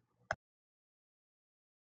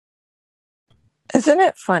 Isn't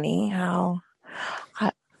it funny how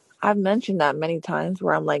I've mentioned that many times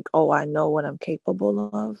where I'm like, oh, I know what I'm capable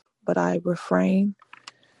of, but I refrain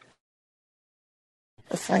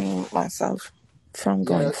myself from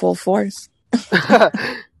going full force.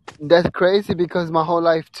 That's crazy because my whole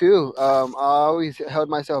life too, I always held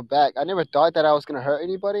myself back. I never thought that I was gonna hurt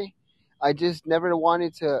anybody. I just never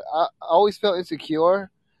wanted to. I always felt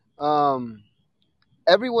insecure.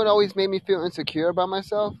 Everyone always made me feel insecure about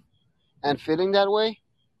myself and feeling that way.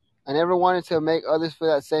 I never wanted to make others feel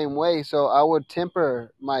that same way, so I would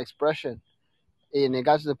temper my expression. And it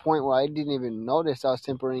got to the point where I didn't even notice I was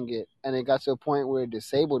tempering it, and it got to a point where it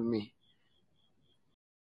disabled me.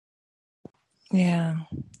 Yeah.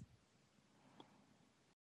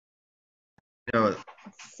 You know,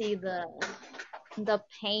 See, the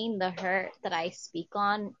pain, the hurt that I speak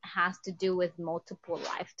on has to do with multiple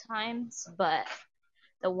lifetimes, but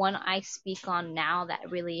the one I speak on now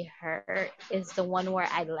that really hurt is the one where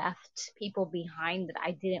I left people behind that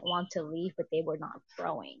I didn't want to leave, but they were not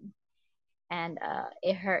growing. And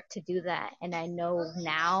it hurt to do that. And I know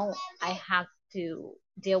now I have to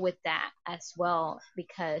deal with that as well,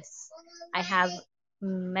 because I have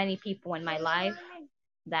many people in my life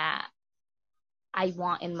that I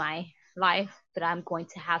want in my life, but I'm going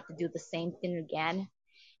to have to do the same thing again,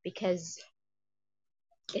 because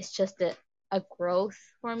it's just a growth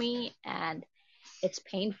for me, and it's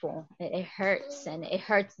painful. It hurts, and it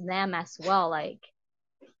hurts them as well. Like,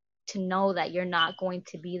 to know that you're not going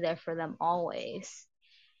to be there for them always.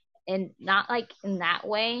 And not like in that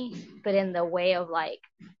way, but in the way of like,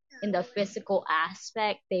 in the physical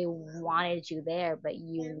aspect, they wanted you there, but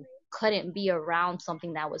you couldn't be around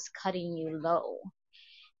something that was cutting you low.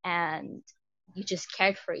 And you just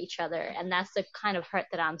cared for each other. And that's the kind of hurt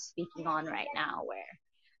that I'm speaking on right now, where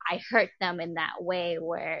I hurt them in that way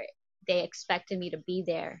where they expected me to be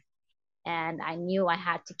there, and I knew I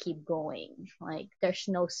had to keep going. Like, there's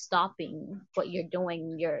no stopping what you're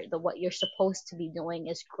doing. What you're supposed to be doing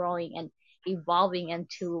is growing and evolving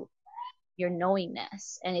into your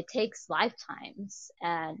knowingness, and it takes lifetimes.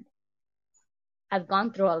 And I've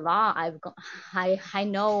gone through a lot. I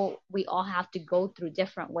know we all have to go through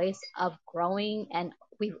different ways of growing, and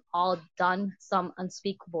we've all done some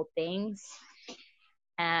unspeakable things.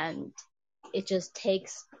 And it just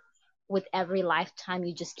takes, with every lifetime,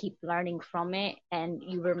 you just keep learning from it, and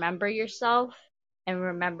you remember yourself and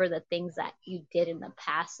remember the things that you did in the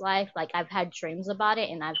past life. Like, I've had dreams about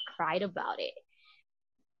it and I've cried about it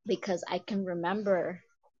because I can remember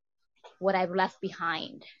what I've left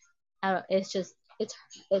behind. It's It's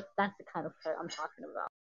that's the kind of hurt I'm talking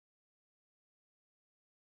about.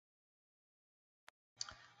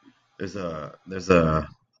 There's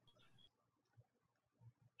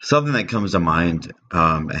something that comes to mind,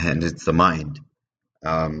 and it's the mind.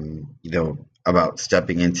 About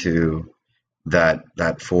stepping into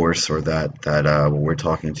that force, or that what we're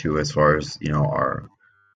talking to, as far as our.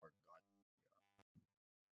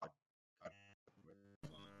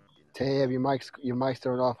 Tayyab, your mic's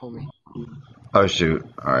turned off, homie. Oh shoot!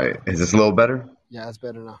 All right, is this a little better? Yeah, it's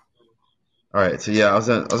better now. All right, so yeah, I was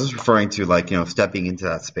just referring to, like, stepping into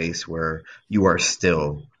that space where you are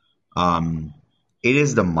still. Um, it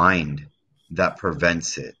is the mind that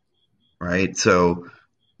prevents it, right? So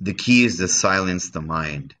the key is to silence the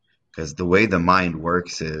mind, because the way the mind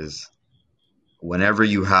works is, whenever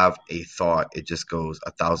you have a thought, it just goes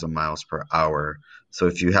 1,000 miles per hour. So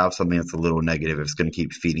if you have something that's a little negative, it's going to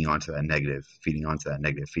keep feeding onto that negative, feeding onto that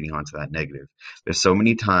negative, feeding onto that negative. There's so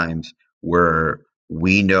many times where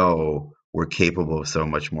we know we're capable of so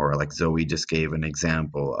much more. Like Zoe just gave an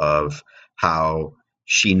example of how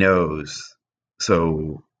she knows.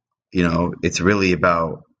 So, it's really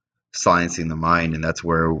about silencing the mind, and that's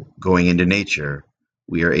where, going into nature,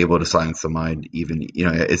 we are able to silence the mind. Even,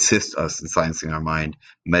 it assists us in silencing our mind.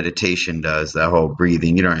 Meditation does that, whole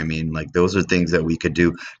breathing, you know what I mean? Like, those are things that we could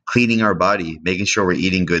do. Cleaning our body, making sure we're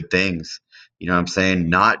eating good things, you know what I'm saying?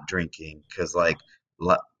 Not drinking, because, like,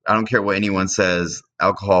 I don't care what anyone says,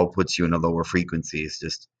 alcohol puts you in a lower frequency. It's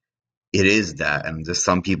just, it is that, and just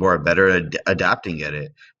some people are better at adapting at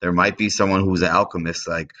it. There might be someone who's an alchemist,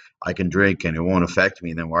 like, I can drink and it won't affect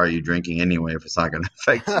me. Then why are you drinking anyway if it's not going to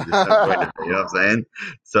affect you? There's no point in it, you know what I'm saying?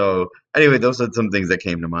 So anyway, those are some things that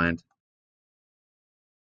came to mind.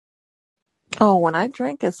 Oh, when I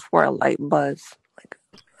drink, it's for a light buzz, like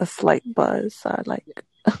a slight buzz. I like.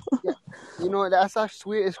 Yeah, that's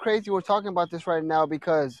actually weird. It's crazy we're talking about this right now,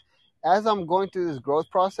 because as I'm going through this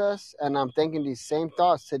growth process and I'm thinking these same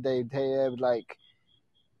thoughts today, Tayyab, like,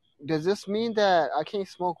 does this mean that I can't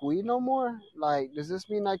smoke weed no more? Like, does this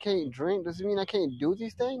mean I can't drink? Does it mean I can't do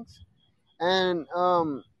these things? And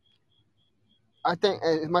I think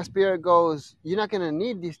my spirit goes, you're not gonna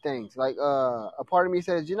need these things. Like, a part of me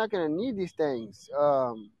says, you're not gonna need these things.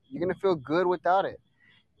 You're gonna feel good without it.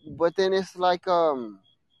 But then it's like,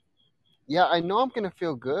 yeah, I know I'm gonna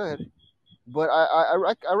feel good, but I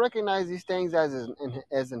recognize these things as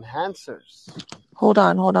enhancers. Hold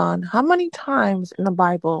on. How many times in the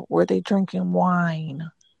Bible were they drinking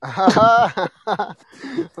wine? I'm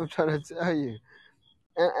trying to tell you,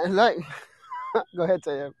 and like, go ahead,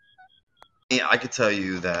 Tayyab. Yeah, I could tell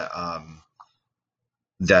you that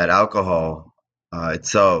alcohol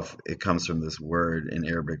itself, it comes from this word in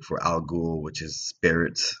Arabic for al-ghul, which is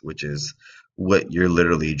spirits, which is what you're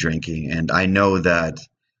literally drinking. And I know that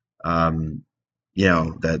Um,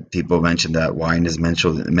 that people mention that wine is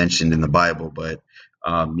mentioned in the Bible, but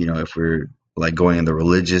if we're, like, going in the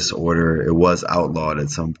religious order, it was outlawed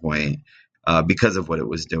at some point because of what it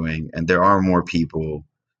was doing. And there are more people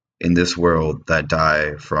in this world that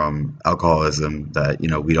die from alcoholism that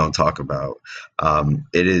we don't talk about.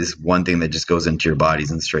 It is one thing that just goes into your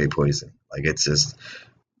bodies and straight poison. Like, it's just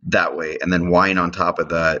that way. And then wine on top of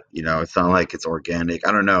that, it's not like it's organic.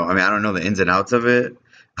 I don't know. I mean, I don't know the ins and outs of it.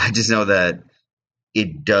 I just know that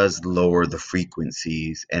it does lower the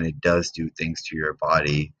frequencies, and it does do things to your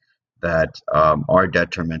body that are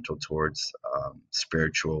detrimental towards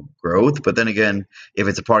spiritual growth. But then again, if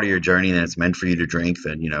it's a part of your journey and it's meant for you to drink,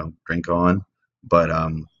 then drink on. But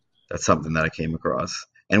that's something that I came across.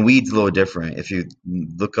 And weed's a little different. If you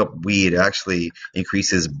look up weed, it actually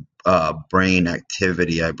increases brain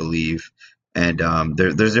activity, I believe. And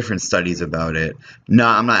there's different studies about it. No,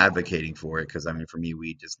 I'm not advocating for it, because, I mean, for me,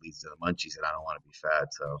 weed just leads to the munchies, and I don't want to be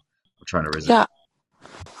fat, so I'm trying to resist. Yeah,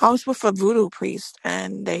 I was with a voodoo priest,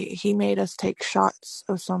 and he made us take shots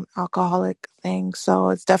of some alcoholic thing. So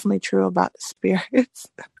it's definitely true about the spirits.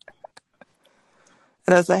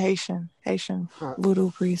 And as a Haitian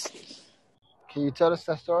voodoo priest, Can you tell us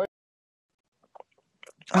that story?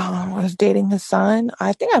 I was dating his son.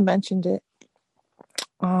 I think I mentioned it.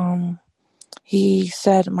 He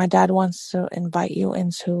said, my dad wants to invite you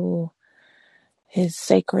into his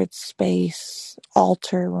sacred space his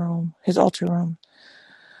altar room.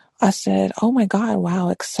 I said, oh my God, wow,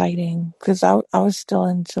 exciting. Because I was still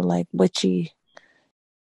into, like, witchy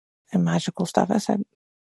and magical stuff. I said,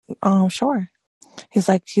 sure. He's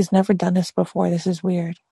like, he's never done this before. This is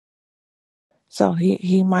weird. So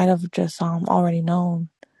he might have just already known.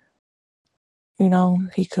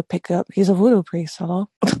 He could pick up. He's a voodoo priest, hello?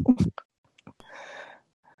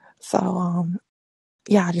 So,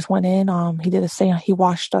 yeah, I just went in. He did a seance. He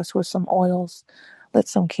washed us with some oils, lit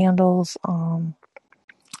some candles.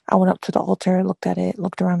 I went up to the altar, looked at it,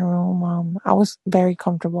 looked around the room. I was very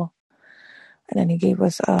comfortable, and then he gave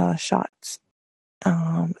us shots.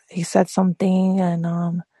 He said something, and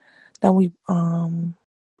then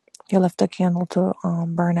he left the candle to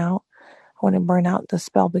burn out. When it burned out, the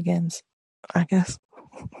spell begins, I guess,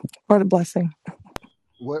 or the blessing.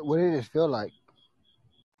 What did it feel like?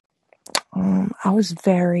 I was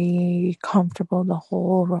very comfortable the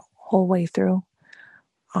whole way through.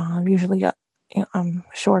 Usually, I'm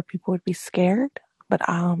sure people would be scared, but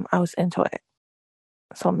I was into it.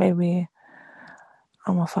 So maybe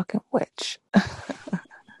I'm a fucking witch.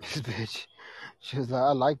 This bitch, she was like,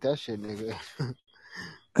 I like that shit, nigga.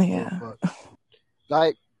 Yeah. Oh, fuck.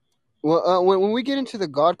 Like, well, when we get into the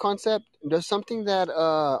God concept, there's something that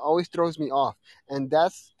always throws me off, and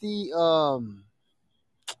that's the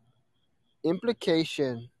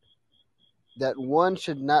implication that one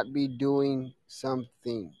should not be doing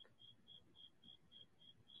something.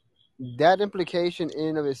 That implication in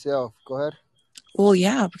and of itself. Go ahead. Well,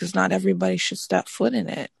 yeah, because not everybody should step foot in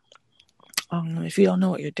it. If you don't know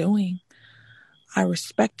what you're doing, I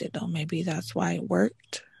respect it though. Maybe that's why it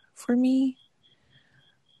worked for me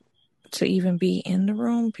to even be in the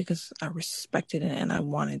room, because I respected it and I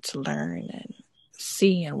wanted to learn and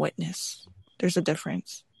see and witness. There's a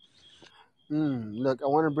difference. Look, I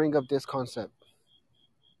want to bring up this concept.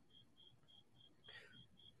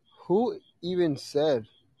 Who even said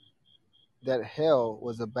that hell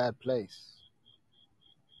was a bad place?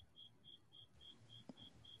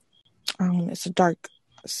 It's a dark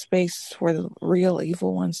space for the real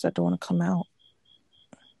evil ones that don't want to come out.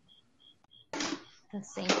 The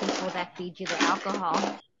same people that feed you the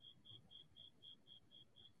alcohol.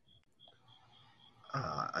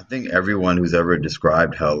 I think everyone who's ever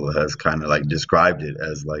described hell has kind of like described it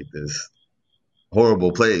as like this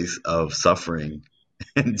horrible place of suffering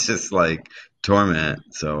and just like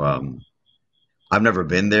torment. So I've never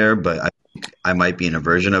been there, but I think I might be in a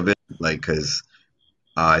version of it, like because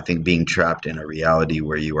I think being trapped in a reality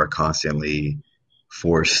where you are constantly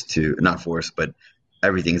forced to, not forced, but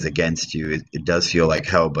everything's against you. It does feel like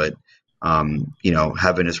hell, but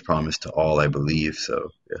heaven is promised to all, I believe. So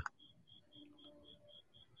yeah.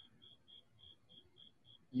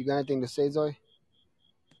 You got anything to say, Zoe?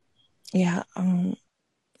 Yeah,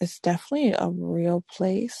 it's definitely a real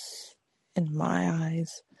place in my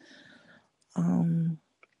eyes.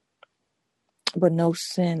 But no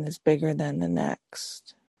sin is bigger than the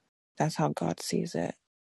next. That's how God sees it.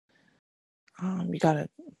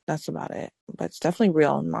 That's about it. But it's definitely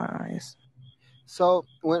real in my eyes. So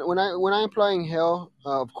when I'm implying hell,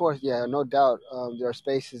 of course, yeah, no doubt, there are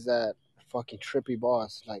spaces that fucking trippy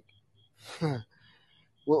boss. Like,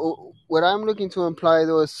 what I'm looking to imply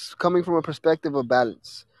though is coming from a perspective of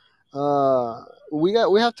balance. We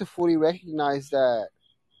have to fully recognize that,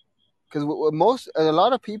 because a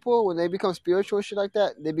lot of people, when they become spiritual and shit like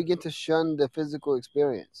that, they begin to shun the physical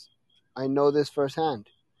experience. I know this firsthand.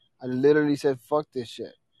 I literally said fuck this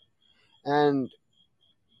shit, and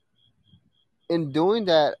in doing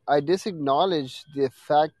that, I disacknowledge the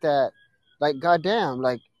fact that, like, goddamn,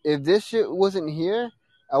 like, if this shit wasn't here,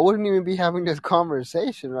 I wouldn't even be having this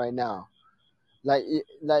conversation right now. Like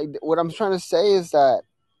what I'm trying to say is that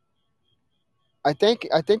I think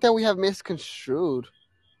that we have misconstrued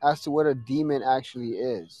as to what a demon actually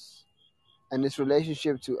is and its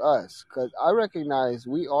relationship to us. Because I recognize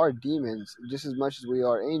we are demons just as much as we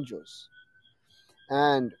are angels,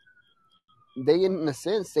 and they, in a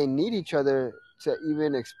sense, they need each other to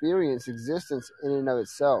even experience existence in and of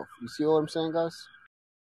itself. You see what I'm saying, guys?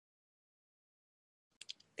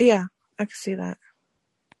 Yeah, I can see that.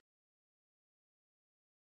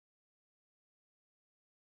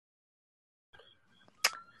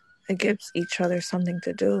 It gives each other something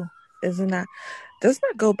to do. Doesn't that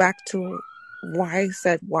go back to why I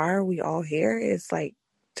said, why are we all here? It's like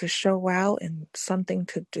to show out and something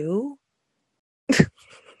to do.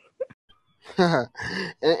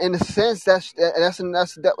 In a sense, that's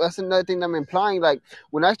another thing that I'm implying. Like,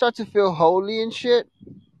 when I start to feel holy and shit,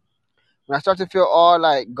 when I start to feel all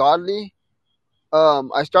like godly,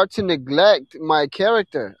 I start to neglect my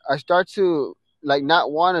character. I start to like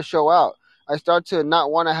not want to show out. I start to not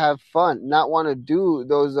want to have fun, not want to do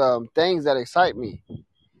those things that excite me,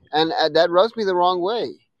 and that rubs me the wrong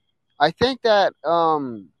way. I think that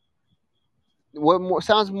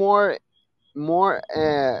sounds more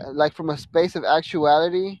like from a space of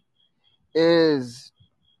actuality is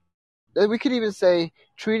that we could even say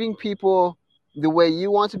treating people the way you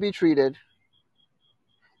want to be treated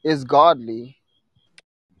is godly,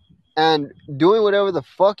 And doing whatever the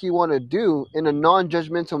fuck you want to do in a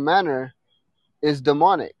non-judgmental manner is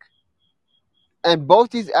demonic. And both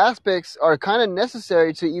these aspects are kind of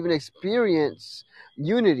necessary to even experience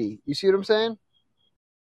unity. You see what I'm saying?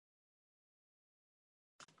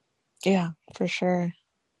 Yeah, for sure.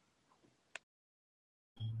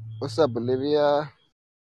 What's up, Olivia?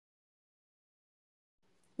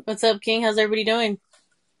 What's up, King? How's everybody doing?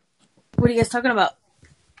 What are you guys talking about?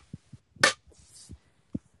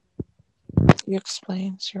 You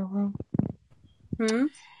explain, it's your room.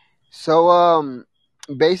 So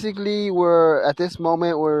basically we're at this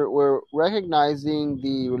moment we're recognizing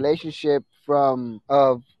the relationship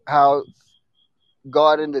of how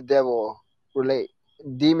God and the devil relate,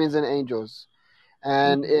 demons and angels,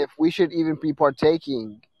 and if we should even be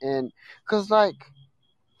partaking. And because, like,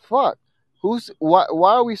 fuck, why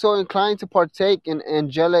are we so inclined to partake in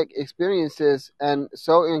angelic experiences and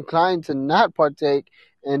so inclined to not partake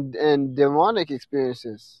in demonic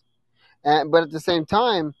experiences? But at the same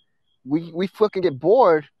time, we fucking get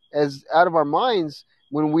bored as out of our minds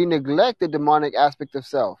when we neglect the demonic aspect of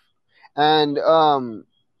self. And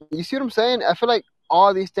you see what I'm saying? I feel like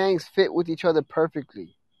all these things fit with each other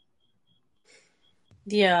perfectly.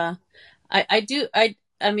 Yeah, I do. I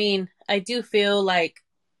mean, I do feel like,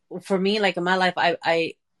 for me, like in my life,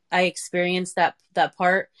 I experienced that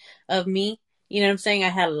part of me. You know what I'm saying? I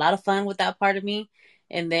had a lot of fun with that part of me,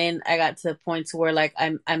 and then I got to the point to where, like,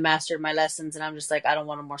 I mastered my lessons, and I'm just like, I don't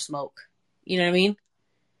want no more smoke. You know what I mean?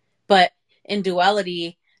 But in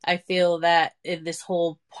duality, I feel that in this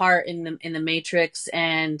whole part in the Matrix,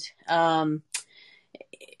 and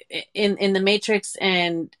in the Matrix,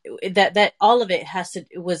 and that all of it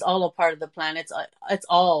it was all a part of the plan. It's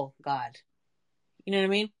all God. You know what I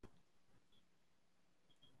mean?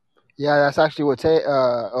 Yeah, that's actually what it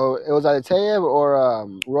was either Tayeb or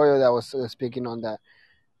Royo that was speaking on that.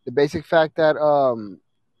 The basic fact that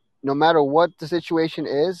no matter what the situation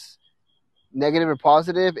is, negative or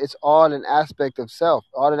positive, it's all an aspect of self,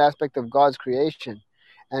 all an aspect of God's creation.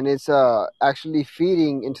 And it's actually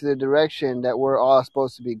feeding into the direction that we're all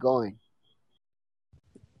supposed to be going.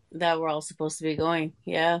 That we're all supposed to be going.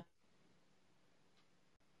 Yeah.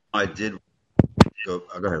 I did go.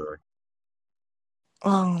 Go ahead, Roy.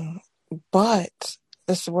 But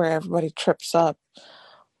this is where everybody trips up.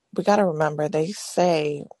 We got to remember, they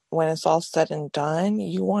say when it's all said and done,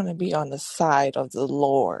 you want to be on the side of the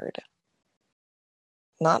Lord,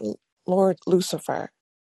 not Lord Lucifer,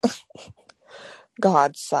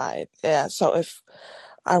 God's side. Yeah, so if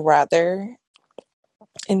I rather,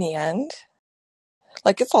 in the end,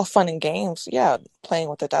 like, it's all fun and games, yeah, playing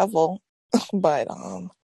with the devil, but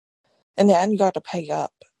in the end, you got to pay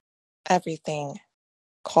up. Everything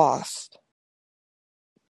cost.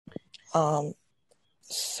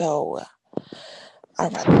 So I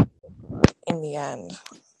rather, in the end,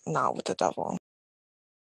 not with the devil.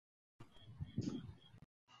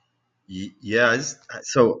 Yeah,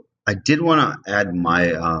 so I did want to add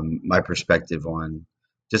my perspective on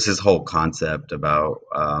just this whole concept about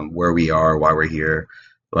where we are, why we're here.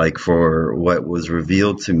 Like, for what was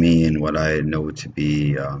revealed to me and what I know to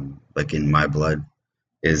be like in my blood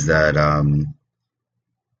is that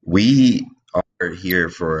we are here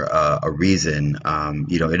for a reason.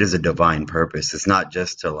 It is a divine purpose. It's not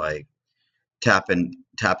just to, like, tap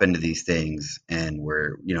into these things and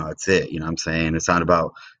we're, it's it. I'm saying it's not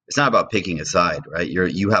about picking a side, right?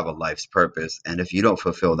 You have a life's purpose, and if you don't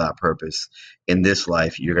fulfill that purpose in this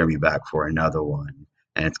life, you're going to be back for another one,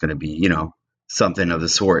 and it's going to be, something of the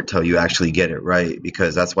sort till you actually get it right,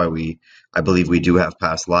 because that's why I believe we do have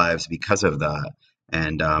past lives because of that.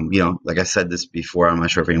 And like I said this before, I'm not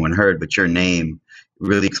sure if anyone heard, but your name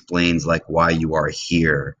really explains, like, why you are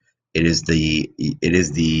here. It is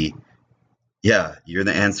the yeah, you're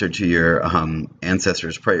the answer to your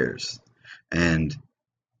ancestors' prayers. And,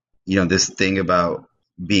 this thing about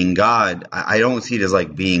being God, I don't see it as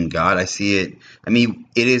like being God. I see it, I mean,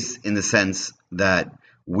 it is in the sense that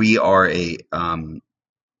we are an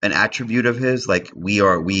attribute of His. Like,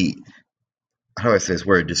 how do I say this?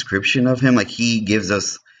 We're a description of Him. Like, He gives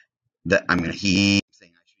us that, I mean, I shouldn't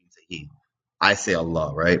say He. I say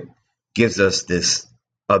Allah, right? Gives us this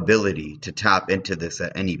ability to tap into this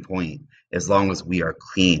at any point as long as we are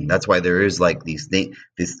clean. That's why there is, like, these things,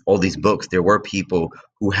 all these books. There were people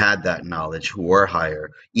who had that knowledge, who were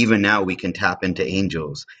higher. Even now we can tap into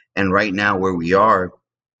angels. And right now where we are,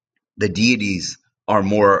 the deities are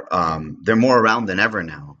more they're more around than ever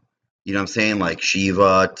now. You know what I'm saying? Like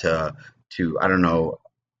Shiva to I don't know,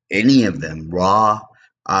 any of them, Ra,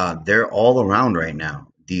 they're all around right now.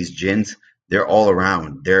 These jinns, They're all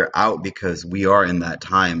around. They're out because we are in that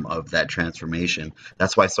time of that transformation.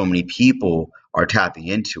 That's why so many people are tapping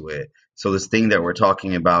into it. So this thing that we're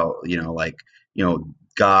talking about, like,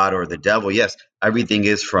 God or the devil, yes, everything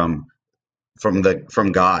is from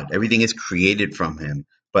God. Everything is created from him.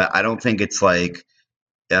 But I don't think it's like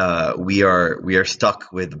we are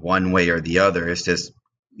stuck with one way or the other. It's just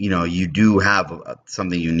you do have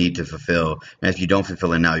something you need to fulfill, and if you don't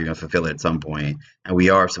fulfill it now, you're going to fulfill it at some point. And we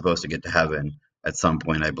are supposed to get to heaven at some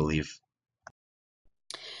point, I believe.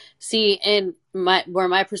 See, and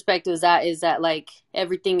my perspective is that like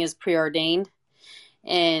everything is preordained,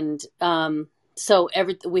 and so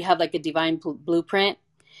we have like a divine blueprint,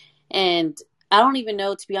 and I don't even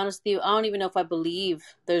know, to be honest with you, I don't even know if I believe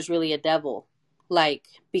there's really a devil, like,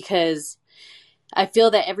 because I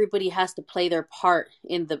feel that everybody has to play their part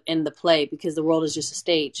in the play, because the world is just a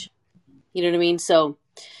stage. You know what I mean? So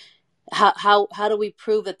how do we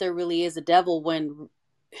prove that there really is a devil when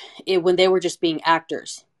they were just being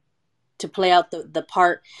actors to play out the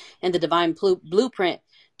part and the divine blueprint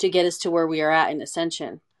to get us to where we are at in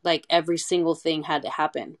ascension? Like every single thing had to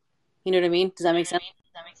happen. You know what I mean? Does that make sense?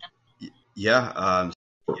 Yeah.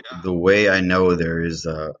 The way I know there is,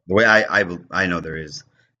 the way I know there is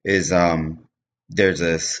there's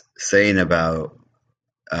a saying about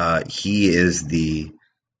he is the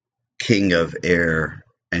king of air,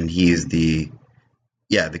 and he is the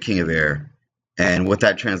king of air. And what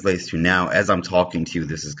that translates to now, as I'm talking to you,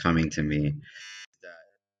 this is coming to me, that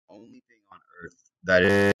only thing on earth that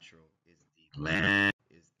is natural is the land,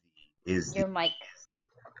 is the Your mic.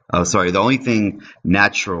 oh, sorry, the only thing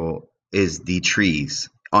natural is the trees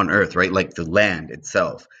on earth, right? Like the land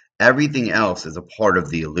itself. Everything else is a part of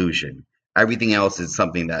the illusion. Everything else is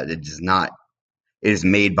something that it is not, it is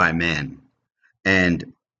made by man.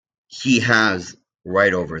 And he has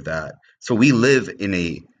right over that. So we live in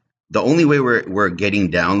the only way we're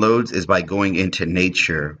getting downloads is by going into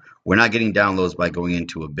nature. We're not getting downloads by going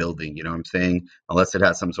into a building, you know what I'm saying? Unless it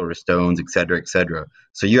has some sort of stones, et cetera, et cetera.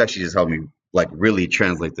 So you actually just helped me like really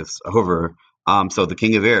translate this over. So the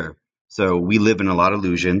king of air. So we live in a lot of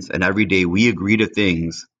illusions, and every day we agree to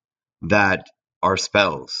things that are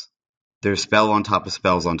spells. There's spell on top of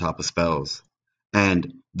spells on top of spells.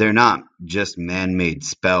 And they're not just man-made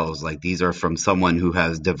spells. Like these are from someone who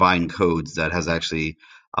has divine codes that has actually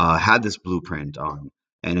had this blueprint on.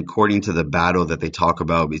 And according to the battle that they talk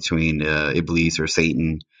about between Iblis or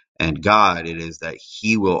Satan and God, it is that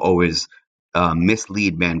he will always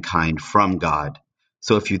mislead mankind from God.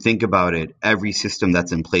 So if you think about it, every system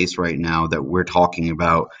that's in place right now that we're talking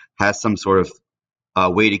about has some sort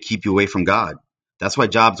of way to keep you away from God. That's why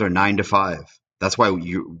jobs are 9 to 5. That's why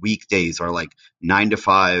your weekdays are like 9 to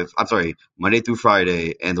 5. I'm sorry, Monday through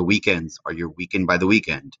Friday, and the weekends are your weekend by the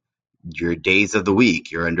weekend. Your days of the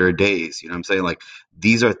week, you're under days. You know what I'm saying? Like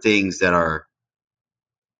these are things that are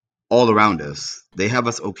all around us. They have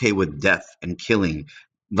us okay with death and killing.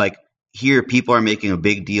 Like here, people are making a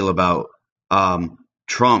big deal about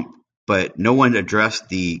Trump, but no one addressed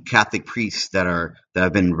the Catholic priests that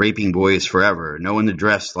have been raping boys forever. No one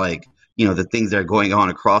addressed like the things that are going on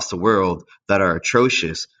across the world that are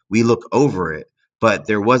atrocious. We look over it, but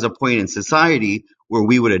there was a point in society where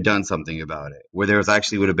we would have done something about it, where there was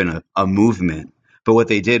actually would have been a movement. But what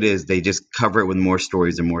they did is they just cover it with more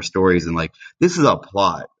stories and more stories, and like this is a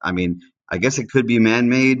plot. I mean, I guess it could be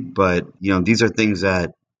man-made, but these are things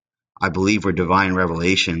that I believe were divine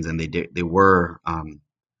revelations, and they were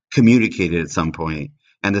communicated at some point.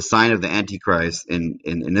 And the sign of the Antichrist in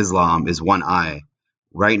Islam is one eye.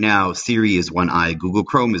 Right now, Siri is one eye. Google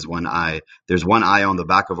Chrome is one eye. There's one eye on the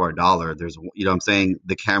back of our dollar. There's, what I'm saying?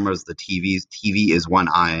 The cameras, the TVs, TV is one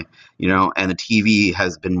eye, and the TV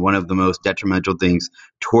has been one of the most detrimental things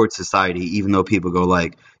towards society, even though people go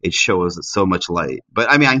like, it shows so much light.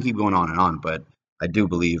 But I mean, I can keep going on and on, but I do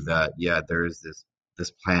believe that, yeah, there is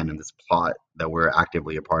this plan and this plot that we're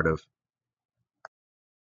actively a part of.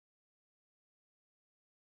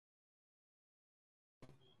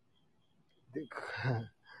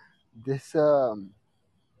 This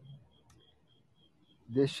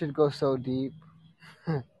this should go so deep.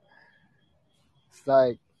 It's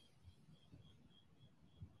like,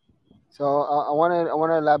 so I want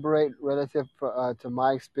to elaborate relative to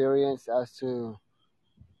my experience as to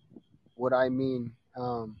what I mean.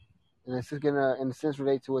 And this is gonna, in a sense,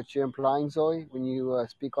 relate to what you're implying, Zoe, when you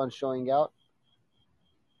speak on showing out,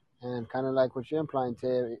 and kind of like what you're implying,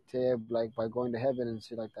 Teb, like by going to heaven and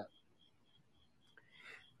shit like that.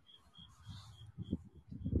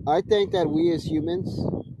 I think that we as humans,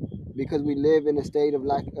 because we live in a state of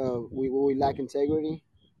lack, we lack integrity,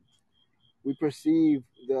 we perceive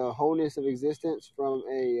the wholeness of existence from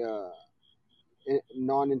a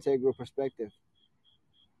non-integral perspective.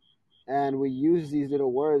 And we use these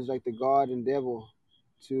little words like the God and devil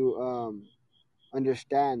to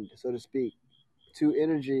understand, so to speak, two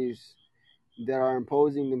energies that are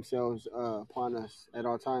imposing themselves upon us at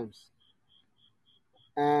all times.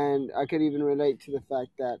 And I could even relate to the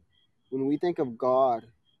fact that when we think of God,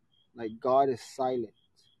 like God is silent.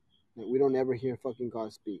 Like we don't ever hear fucking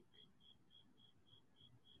God speak.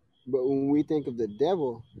 But when we think of the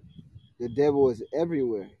devil is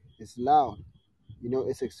everywhere. It's loud.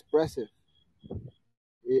 It's expressive.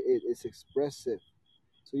 It's expressive.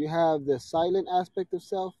 So you have the silent aspect of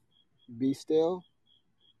self, be still,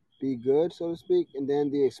 be good, so to speak, and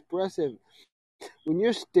then the expressive. When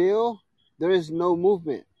you're still, there is no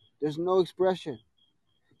movement. There's no expression.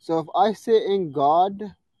 So if I sit in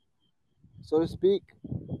God, so to speak,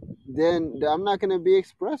 then I'm not going to be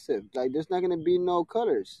expressive. Like there's not going to be no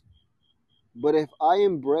colors. But if I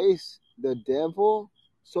embrace the devil,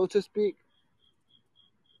 so to speak,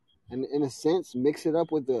 and in a sense mix it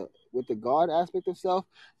up with the God aspect of self,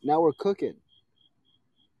 now we're cooking.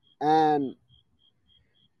 And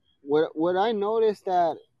what I noticed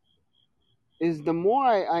that is the more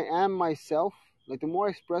I am myself, like the more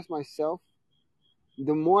I express myself,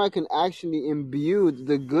 the more I can actually imbue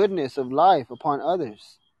the goodness of life upon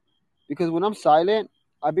others. Because when I'm silent,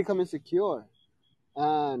 I become insecure.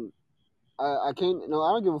 And I can't, no,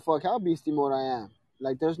 I don't give a fuck how beastie mode I am.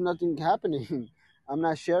 Like there's nothing happening. I'm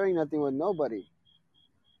not sharing nothing with nobody.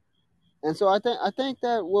 And so I think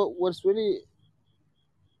that what's really,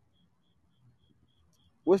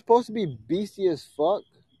 we're supposed to be beastie as fuck,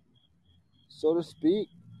 so to speak,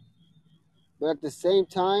 but at the same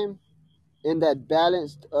time, in that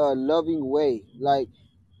balanced, loving way. Like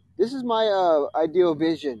this is my ideal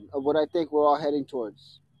vision of what I think we're all heading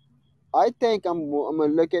towards. I think I'm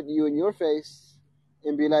gonna look at you in your face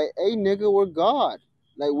and be like, "Hey, nigga, we're God."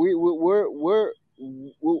 Like we're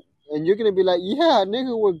and you're gonna be like, "Yeah,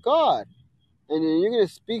 nigga, we're God," and then you're gonna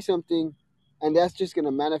speak something, and that's just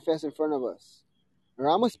gonna manifest in front of us. Or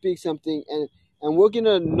I'm gonna speak something, and we're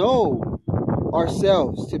gonna know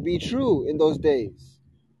ourselves to be true in those days.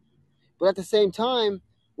 But at the same time,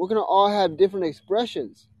 we're gonna all have different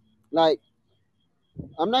expressions. Like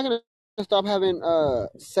I'm not gonna stop having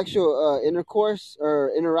sexual intercourse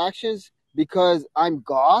or interactions because I'm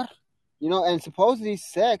God, and supposedly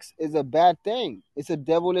sex is a bad thing. It's a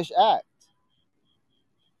devilish act.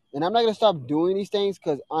 And I'm not gonna stop doing these things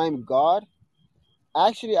because I'm God.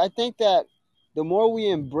 Actually, I think that the more we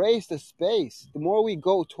embrace the space, the more we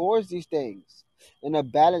go towards these things in a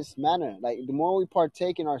balanced manner. Like the more we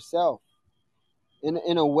partake in ourselves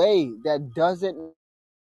in a way that doesn't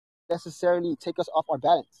necessarily take us off our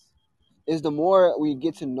balance, is the more we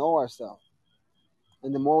get to know ourselves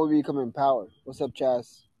and the more we become empowered. What's up,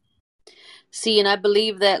 Chaz? See, and I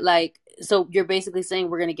believe that, like, so you're basically saying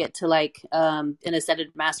we're going to get to like an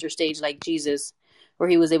ascended master stage like Jesus, where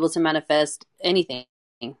he was able to manifest anything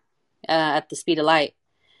at the speed of light.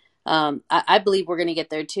 I believe we're going to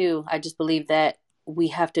get there too. I just believe that we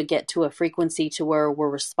have to get to a frequency to where we're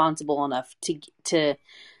responsible enough to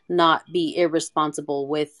not be irresponsible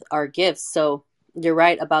with our gifts. So you're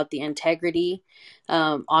right about the integrity,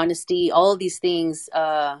 honesty, all of these things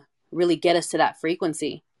really get us to that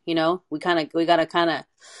frequency. We gotta kind of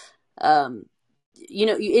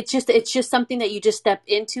it's just something that you just step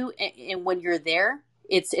into, and when you're there,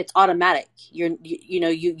 it's automatic. You've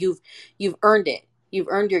earned it. You've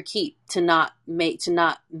earned your keep to not mess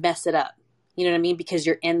it up. You know what I mean? Because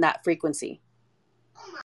you're in that frequency.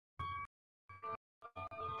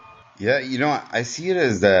 Yeah, I see it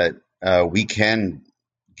as that we can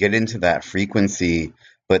get into that frequency,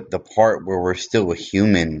 but the part where we're still a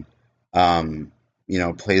human,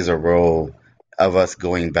 plays a role of us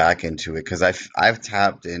going back into it. Because I've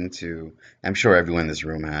tapped into, I'm sure everyone in this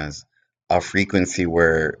room has, a frequency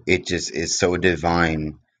where it just is so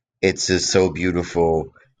divine, it's just so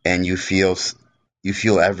beautiful, and you feel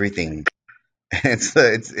everything. It's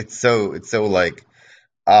so like,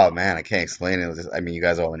 oh man, I can't explain it. I mean, you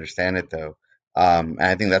guys all understand it though. And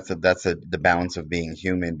I think the balance of being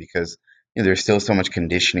human, because there's still so much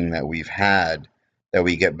conditioning that we've had that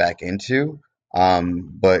we get back into.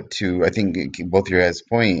 But to, I think, both your guys'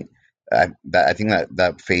 point, I think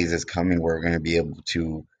that phase is coming where we're going to be able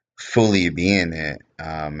to fully be in it,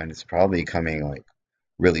 and it's probably coming like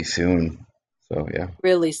really soon. So yeah.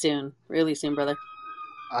 Really soon, brother.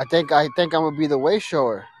 I think I'm gonna be the way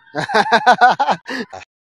shower.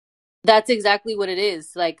 That's exactly what it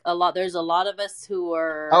is. Like there's a lot of us who I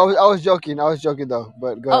are. was joking. I was joking though.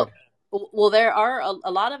 But go Oh, ahead. Well, there are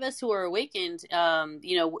a lot of us who are awakened.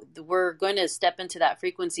 We're going to step into that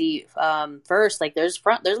frequency first. Like there's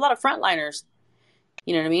a lot of frontliners.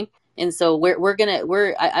 You know what I mean? And so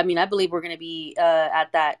I mean, I believe we're gonna be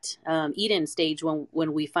at that Eden stage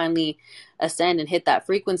when we finally ascend and hit that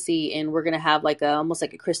frequency, and we're gonna have like almost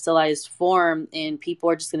like a crystallized form, and people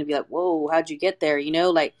are just gonna be like, "Whoa, how'd you get there?" You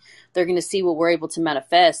know, like they're gonna see what we're able to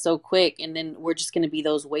manifest so quick, and then we're just gonna be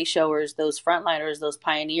those way showers, those frontliners, those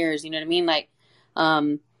pioneers. You know what I mean? Like,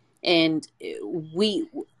 um, and we,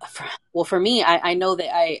 well, for me, I know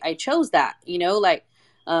that I chose that. You know, like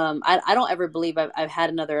I don't ever believe I've had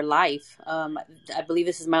another life. I believe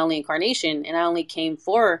this is my only incarnation, and I only came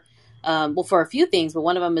for, for a few things, but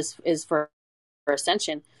one of them is for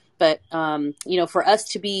ascension. But for us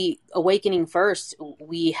to be awakening first,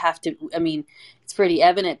 we have to. I mean, it's pretty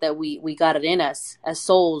evident that we got it in us as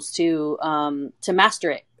souls to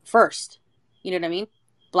master it first. You know what I mean?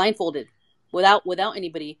 Blindfolded, without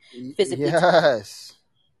anybody physically. Yes.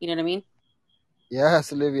 You know what I mean?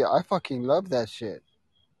 Yes, Olivia. I fucking love that shit.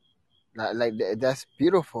 Like that's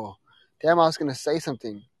beautiful. Damn, I was gonna say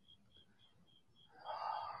something.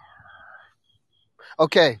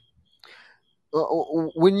 Okay.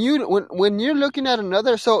 When you're looking at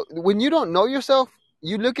another, so when you don't know yourself,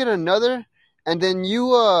 you look at another, and then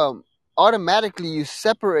you automatically you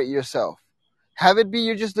separate yourself. Have it be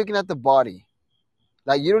you're just looking at the body.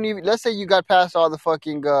 Like you don't even. Let's say you got past all the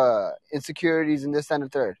fucking insecurities and this and the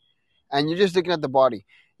third, and you're just looking at the body.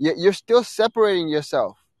 You're still separating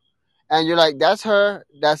yourself, and you're like, that's her,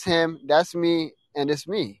 that's him, that's me, and it's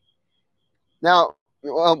me. Now,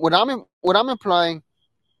 what I'm implying.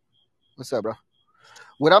 What's up, bro?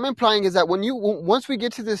 What I'm implying is that once we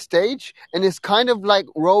get to this stage, and it's kind of like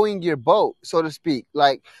rowing your boat, so to speak,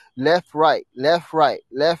 like left, right, left, right,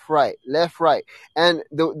 left, right, left, right, and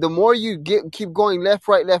the more you keep going left,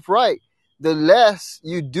 right, the less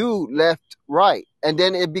you do left, right, and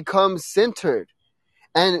then it becomes centered,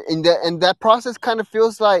 and that process kind of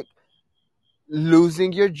feels like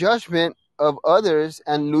losing your judgment of others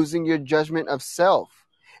and losing your judgment of self.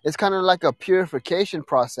 It's kind of like a purification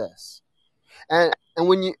process, and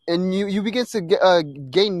when you begin to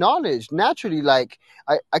gain knowledge naturally. Like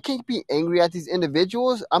I can't be angry at these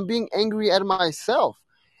individuals. I'm being angry at myself,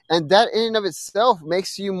 and that in and of itself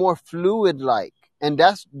makes you more fluid like, and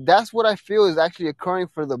that's what I feel is actually occurring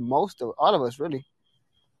for the most of all of us, really.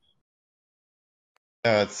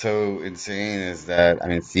 It's so insane is that, I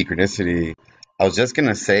mean, synchronicity. I was just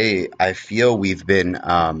gonna say, I feel I've been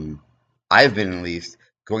at least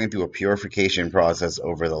going through a purification process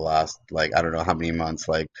over the last, like, I don't know how many months,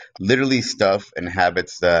 like, literally stuff and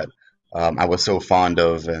habits that I was so fond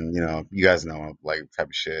of, and you guys know, like, type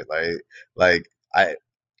of shit, like I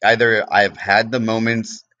either I've had the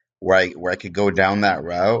moments where I could go down that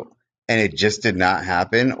route and it just did not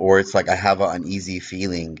happen, or it's like I have an uneasy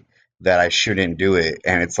feeling that I shouldn't do it.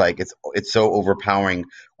 And it's like it's so overpowering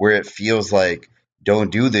where it feels like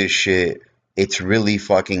don't do this shit. It's really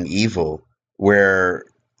fucking evil. Where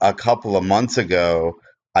a couple of months ago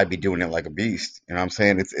I'd be doing it like a beast. You know what I'm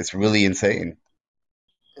saying? It's really insane.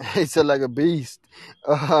 It's like a beast.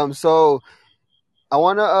 So I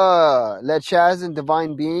want to let Chaz and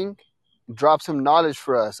Divine Being drop some knowledge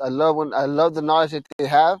for us. I love the knowledge that they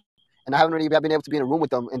have, and I haven't really been able to be in a room with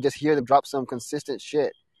them and just hear them drop some consistent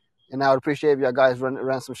shit. And I would appreciate if y'all guys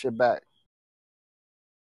ran some shit back.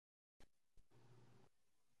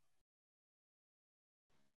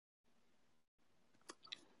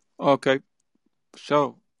 Okay,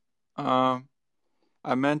 so um,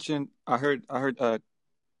 I heard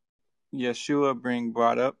Yeshua being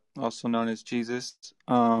brought up, also known as Jesus.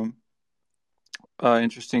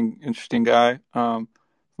 Interesting guy. From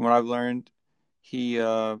what I've learned, he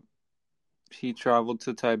uh, he traveled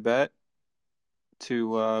to Tibet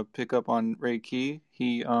to pick up on Reiki.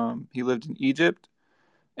 He lived in Egypt,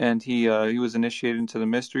 and he was initiated into the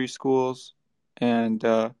mystery schools, and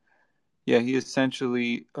yeah, he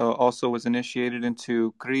essentially also was initiated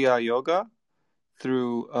into Kriya Yoga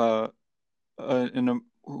through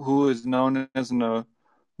who is known as an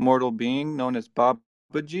immortal being known as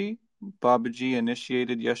Babaji. Babaji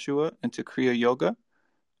initiated Yeshua into Kriya Yoga,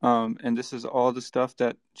 and this is all the stuff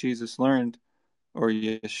that Jesus learned, or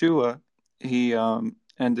Yeshua. He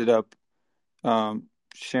ended up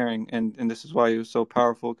sharing, and this is why he was so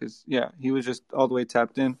powerful, because yeah, he was just all the way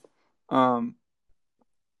tapped in. Um,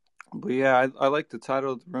 but yeah, I like the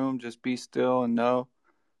title of the room, just be still and know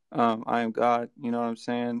I am God. You know what I'm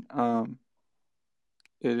saying?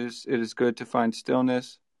 It is good to find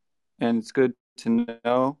stillness, and it's good to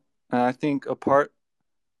know. And I think a part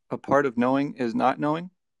of knowing is not knowing.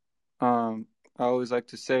 Um, I always like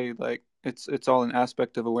to say, like, it's all an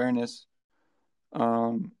aspect of awareness.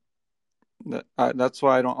 Um, that's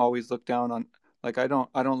why I don't always look down on, like, I don't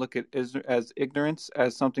look at as ignorance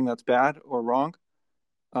as something that's bad or wrong.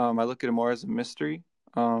 I look at it more as a mystery,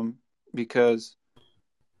 because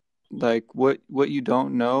like what you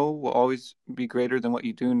don't know will always be greater than what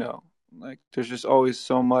you do know. Like there's just always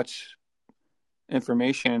so much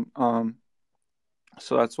information.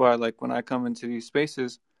 So that's why, like, when I come into these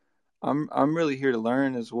spaces, I'm really here to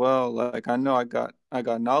learn as well. Like I know I got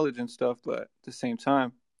knowledge and stuff, but at the same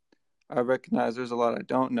time, I recognize there's a lot I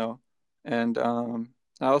don't know. And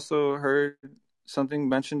I also heard something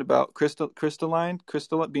mentioned about crystal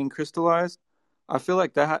being crystallized. I feel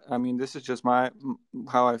like that. I mean, this is just my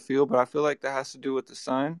how I feel, but I feel like that has to do with the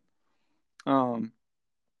sun, um,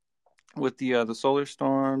 with the solar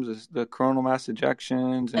storms, the coronal mass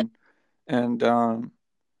ejections, and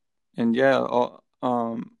and yeah,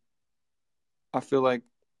 I feel like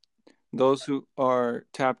those who are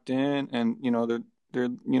tapped in, and they're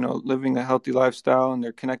living a healthy lifestyle, and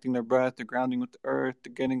they're connecting their breath, they're grounding with the earth,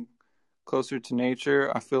 they're getting closer to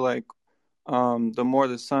nature. I feel like the more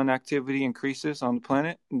the sun activity increases on the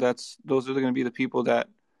planet, those are going to be the people that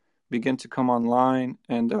begin to come online,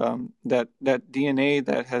 and that DNA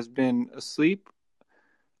that has been asleep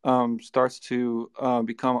starts to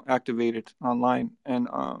become activated online. And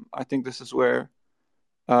I think this is where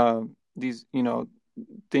these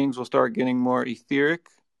things will start getting more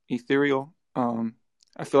ethereal.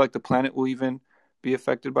 I feel like the planet will even be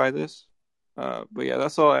affected by this. But yeah,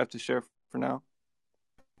 that's all I have to share for now.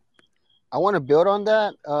 I want to build on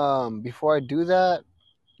that. Before I do that,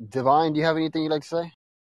 Divine, do you have anything you'd like to say?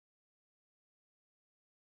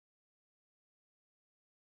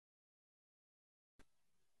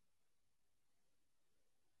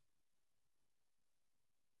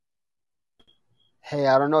 Hey,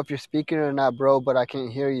 I don't know if you're speaking or not, bro, but I can't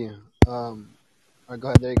hear you. All right, go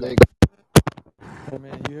ahead. There you go. Hey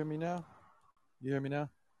man, you hear me now? You hear me now? A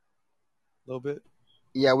little bit?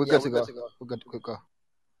 Yeah, we're good to go. We're good to go.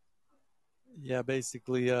 Yeah,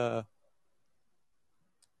 basically,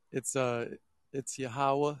 it's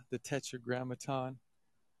Yahweh, the Tetragrammaton.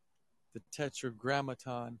 The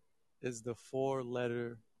Tetragrammaton is the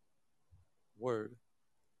four-letter word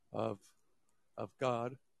of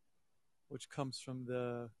God, which comes from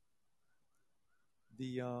the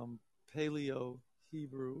Paleo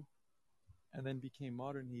Hebrew, and then became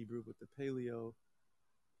modern Hebrew. But the Paleo,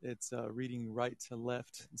 it's reading right to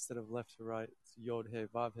left instead of left to right. It's Yod He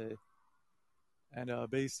Vav He, and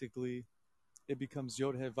basically it becomes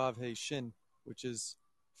Yod He Vav He Shin, which is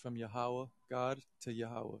from Yahweh, God, to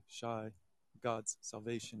Yahweh Shai, God's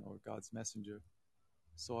salvation or God's messenger.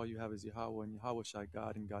 So all you have is Yahweh and Yahweh Shai,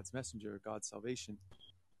 God and God's messenger, God's salvation.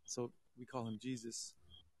 So we call him Jesus.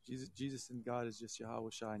 Jesus and God is just Yahweh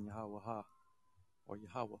Shai and Yahweh Ha, or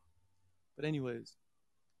Yahweh. But anyways,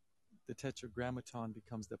 the Tetragrammaton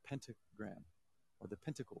becomes the pentagram, or the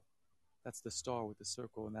pentacle. That's the star with the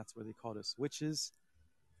circle, and that's where they called us witches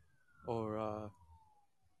or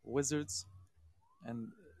wizards, and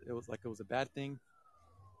it was a bad thing.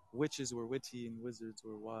 Witches were witty and wizards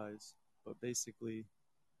were wise. But basically,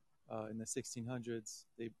 in the 1600s,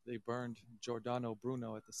 they burned Giordano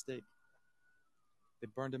Bruno at the stake. They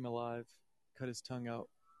burned him alive, cut his tongue out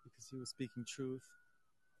because he was speaking truth.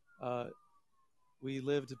 We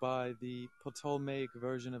lived by the Ptolemaic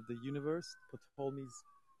version of the universe,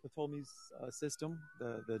 Ptolemy's system,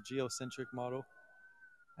 the geocentric model,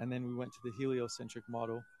 and then we went to the heliocentric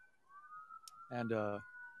model, and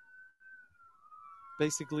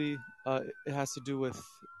basically it has to do with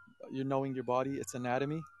you knowing your body, its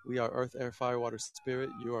anatomy. We are earth, air, fire, water, spirit.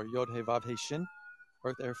 You are Yod He Vav He Shin,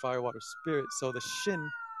 earth, air, fire, water, spirit. So the Shin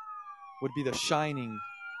would be the shining.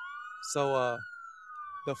 So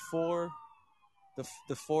the four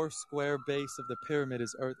square base of the pyramid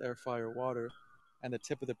is earth, air, fire, water, and the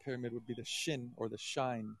tip of the pyramid would be the Shin, or the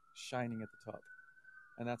shine, shining at the top,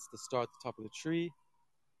 and that's the star at the top of the tree.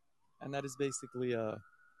 And that is basically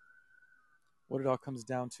what it all comes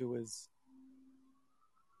down to is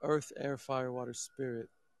earth, air, fire, water, spirit.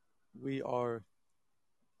 We are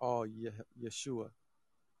all Yeshua.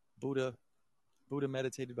 Buddha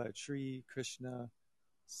meditated by a tree. Krishna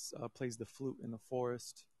plays the flute in the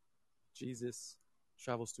forest. Jesus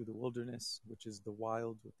travels through the wilderness, which is the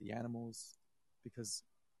wild with the animals, because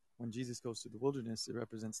when Jesus goes through the wilderness, it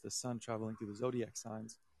represents the sun traveling through the zodiac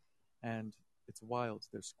signs, and it's wild.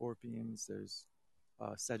 There's scorpions, there's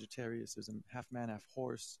Sagittarius, there's a half man, half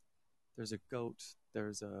horse, there's a goat,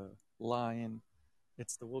 there's a lion.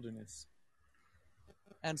 It's the wilderness.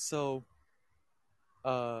 And so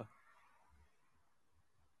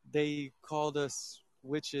they called us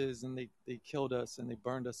witches, and they killed us, and they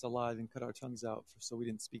burned us alive and cut our tongues out so we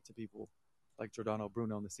didn't speak to people, like Giordano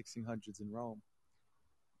Bruno in the 1600s in Rome.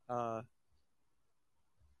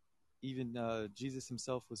 Even Jesus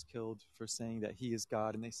himself was killed for saying that he is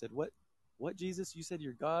God, and they said, what Jesus, you said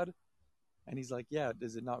you're God? And he's like, yeah,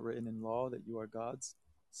 is it not written in law that you are gods?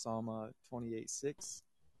 Psalm 28:6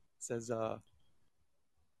 says,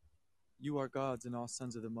 you are gods and all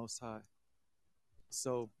sons of the Most High.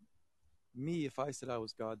 So me, if I said I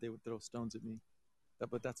was God, they would throw stones at me.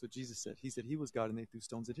 But that's what Jesus said. He said he was God, and they threw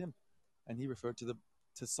stones at him. And he referred to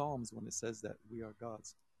Psalms when it says that we are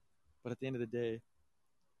gods. But at the end of the day,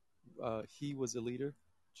 he was a leader.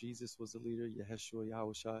 Jesus was a leader, Yeshua,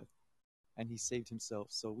 Yahushua, and he saved himself.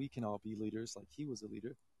 So we can all be leaders like he was a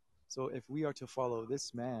leader. So if we are to follow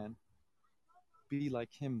this man, be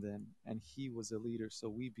like him then, and he was a leader, so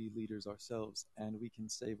we be leaders ourselves, and we can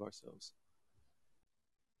save ourselves.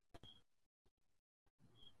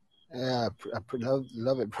 Yeah, I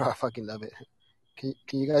love it, bro. I fucking love it.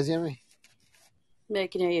 Can you guys hear me? Yeah, I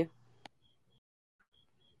can hear you.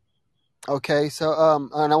 Okay, so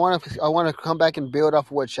and I want to come back and build off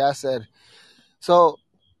of what Chaz said. So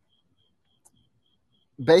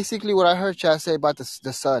basically, what I heard Chaz say about the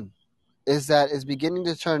sun is that it's beginning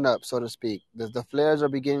to turn up, so to speak. The flares are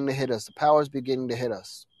beginning to hit us. The power is beginning to hit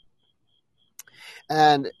us.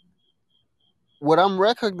 And what I'm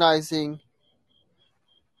recognizing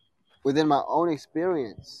within my own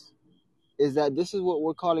experience is that this is what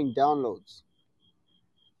we're calling downloads.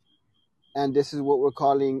 And this is what we're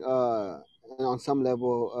calling, on some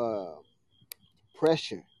level,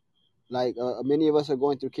 pressure. Like many of us are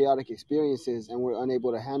going through chaotic experiences and we're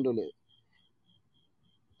unable to handle it.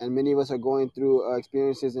 And many of us are going through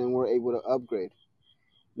experiences and we're able to upgrade.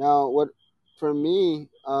 Now, what for me,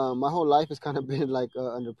 my whole life has kind of been like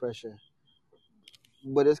under pressure.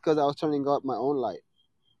 But it's because I was turning up my own light.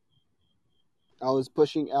 I was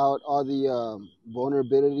pushing out all the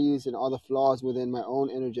vulnerabilities and all the flaws within my own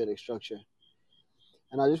energetic structure.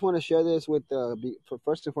 And I just want to share this with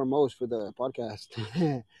first and foremost for the podcast,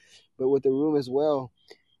 but with the room as well.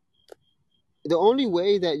 The only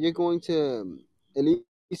way that you're going to, at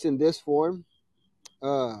least in this form,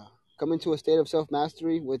 come into a state of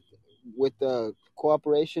self-mastery with the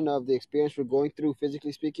cooperation of the experience we're going through,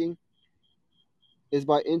 physically speaking, is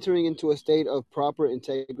by entering into a state of proper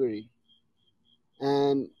integrity.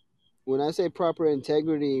 And when I say proper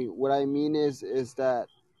integrity, what I mean is that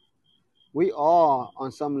we all,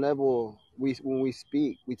 on some level, when we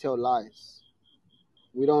speak, we tell lies.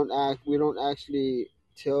 We don't actually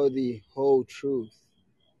tell the whole truth.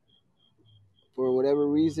 For whatever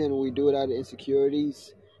reason, we do it out of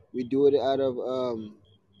insecurities. We do it out of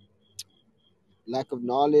lack of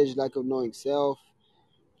knowledge, lack of knowing self.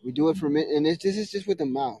 We do it from it, and this is just with the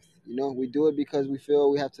mouth. We do it because we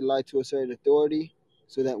feel we have to lie to a certain authority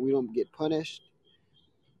so that we don't get punished.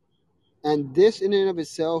 And this, in and of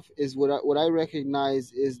itself, is what I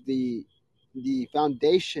recognize is the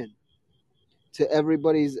foundation to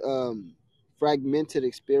everybody's fragmented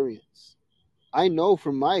experience. I know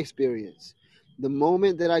from my experience, the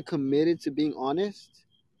moment that I committed to being honest,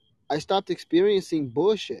 I stopped experiencing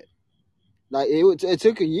bullshit. Like it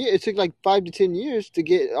took a year. It took like 5 to 10 years to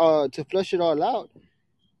get to flush it all out.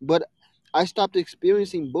 But I stopped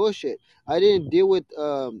experiencing bullshit. I didn't deal with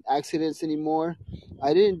accidents anymore.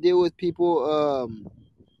 I didn't deal with people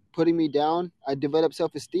putting me down. I developed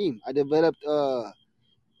self-esteem. I developed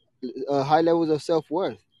high levels of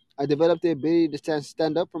self-worth. I developed the ability to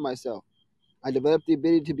stand up for myself. I developed the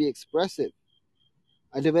ability to be expressive.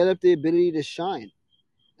 I developed the ability to shine.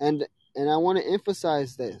 And I want to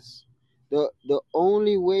emphasize this. The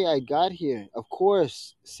only way I got here, of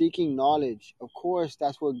course, seeking knowledge, of course,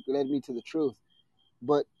 that's what led me to the truth.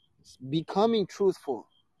 But becoming truthful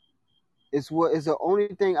is the only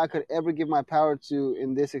thing I could ever give my power to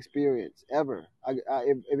in this experience, ever.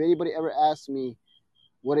 If anybody ever asked me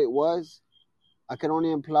what it was, I can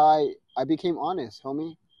only imply I became honest,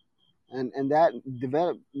 homie. And that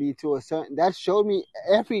developed me to a certain, that showed me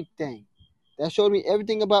everything. That showed me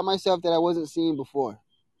everything about myself that I wasn't seeing before.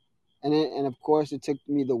 And of course, it took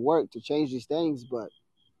me the work to change these things, but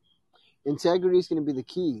integrity is going to be the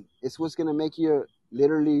key. It's what's going to make your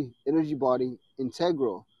literally energy body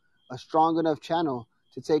integral, a strong enough channel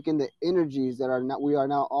to take in the energies that we are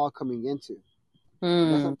now all coming into.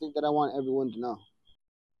 That's something that I want everyone to know.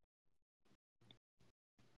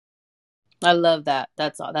 I love that.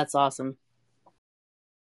 That's awesome.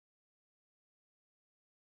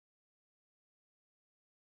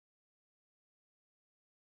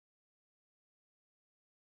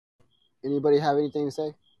 Anybody have anything to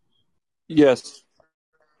say? Yes.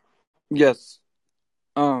 Yes.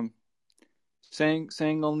 Um, saying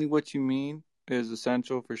only what you mean is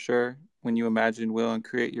essential for sure. When you imagine, will, and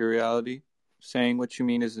create your reality, saying what you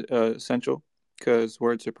mean is essential because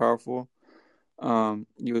words are powerful.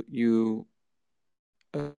 You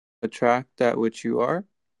attract that which you are.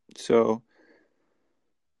 So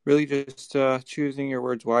really, just choosing your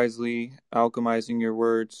words wisely, alchemizing your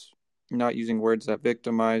words, not using words that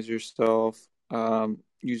victimize yourself,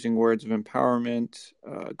 using words of empowerment,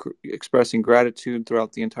 expressing gratitude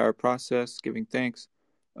throughout the entire process, giving thanks.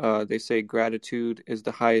 They say gratitude is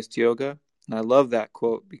the highest yoga. And I love that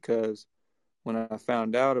quote because when I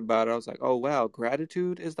found out about it, I was like, oh, wow,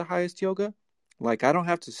 gratitude is the highest yoga? Like, I don't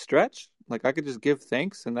have to stretch? Like, I could just give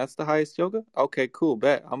thanks and that's the highest yoga? Okay, cool,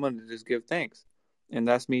 bet. I'm going to just give thanks. And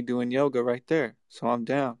that's me doing yoga right there. So I'm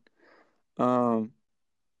down. Um,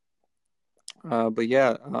 but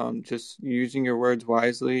yeah, just using your words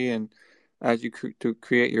wisely, and as you to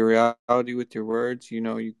create your reality with your words,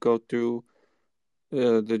 you go through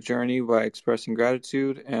the journey by expressing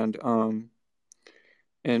gratitude, and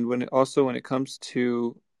when it comes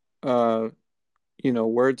to uh,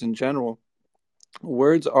 words in general,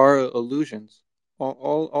 words are illusions.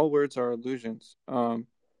 All words are illusions.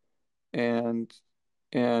 And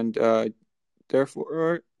and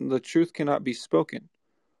therefore the truth cannot be spoken.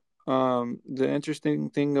 The interesting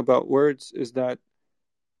thing about words is that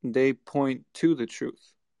they point to the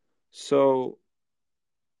truth. So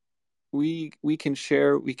we can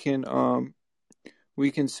share, we can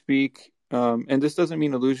speak, and this doesn't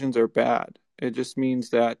mean illusions are bad. It just means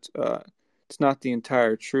that it's not the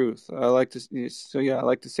entire truth. I like to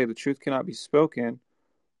say the truth cannot be spoken,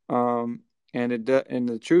 um, and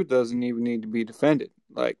the truth doesn't even need to be defended.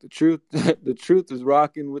 Like the truth, the truth is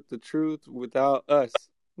rocking with the truth without us.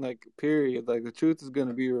 Like period. Like the truth is going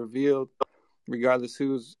to be revealed, regardless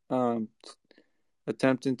who's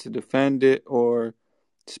attempting to defend it or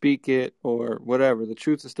speak it or whatever. The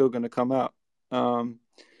truth is still going to come out. Um,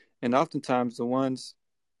 and oftentimes the ones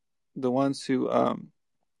who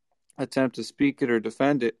attempt to speak it or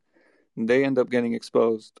defend it, they end up getting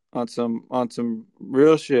exposed on some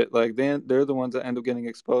real shit. Like they're the ones that end up getting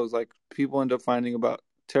exposed. Like people end up finding about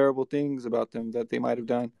terrible things about them that they might have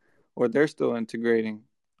done, or they're still integrating.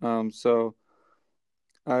 So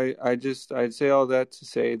I'd say all that to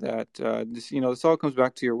say that this all comes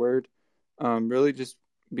back to your word. Really just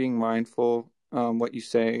being mindful what you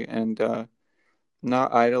say, and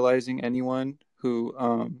not idolizing anyone who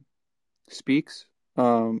speaks,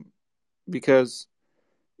 um, because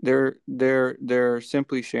they're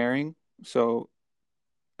simply sharing. So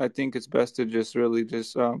I think it's best to just really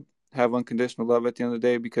just have unconditional love at the end of the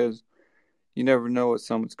day, because you never know what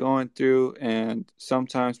someone's going through, and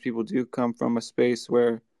sometimes people do come from a space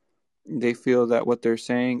where they feel that what they're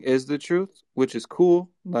saying is the truth, which is cool.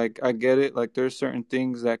 Like I get it. Like there's certain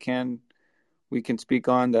things that we can speak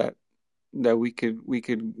on, that we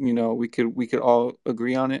could all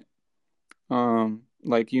agree on it.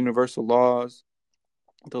 Like universal laws,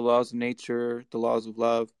 the laws of nature, the laws of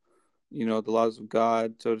love, the laws of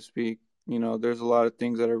God, so to speak. There's a lot of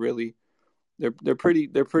things that are really, they're pretty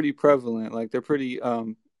prevalent. Like they're pretty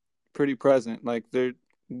present. Like they're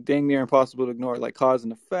dang near impossible to ignore. Like cause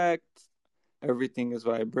and effect, everything is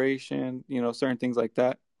vibration. Certain things like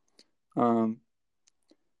that. Um,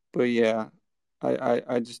 but yeah,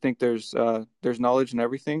 I just think there's knowledge in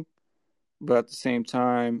everything, but at the same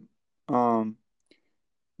time, um,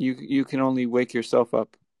 you can only wake yourself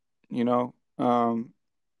up. You know,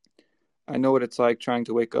 I know what it's like trying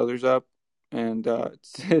to wake others up, and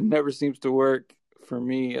it never seems to work for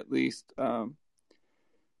me, at least.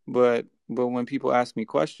 But when people ask me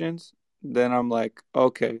questions, then I'm like,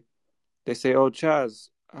 okay. They say, "Oh, Chaz,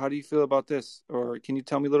 how do you feel about this?" Or can you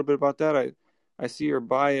tell me a little bit about that? I see your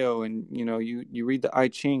bio, and you read the I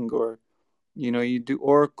Ching, or you do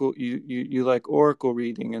oracle, you like oracle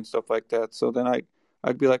reading and stuff like that. So then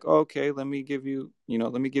I'd be like, oh, okay, let me give you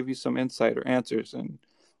some insight or answers, and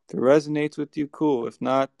if it resonates with you, cool. If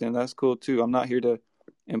not, then that's cool too. I'm not here to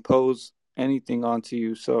impose anything onto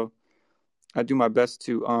you. So I do my best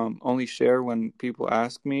to only share when people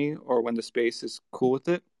ask me, or when the space is cool with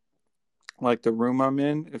it, like the room I'm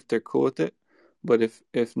in, if they're cool with it. But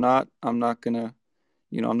if not, I'm not gonna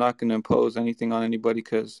impose anything on anybody,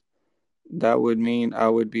 because that would mean I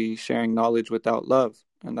would be sharing knowledge without love,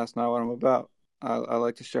 and that's not what I'm about. I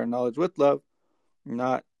like to share knowledge with love,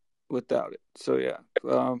 not without it. So yeah,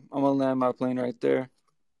 I'm gonna land my plane right there.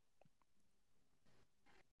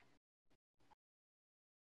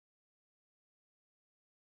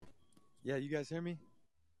 Yeah, you guys hear me?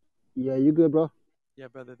 Yeah, you good, bro? Yeah,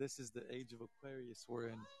 brother, this is the age of Aquarius we're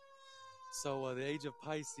in. So the age of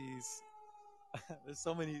Pisces, there's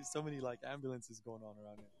so many like ambulances going on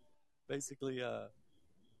around here. Basically, the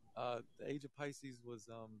age of Pisces was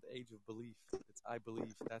the age of belief. It's I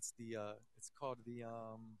believe. That's it's called the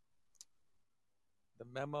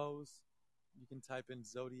memos. You can type in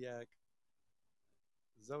zodiac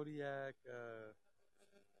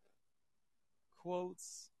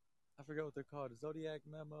quotes. I forget what they're called. Zodiac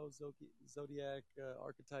memos, zodiac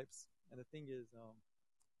archetypes. And the thing is,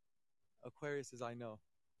 Aquarius is I know.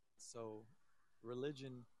 So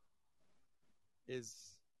religion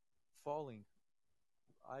is falling.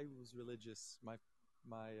 I was religious. My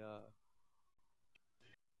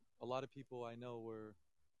a lot of people I know were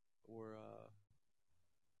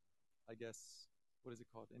I guess, what is it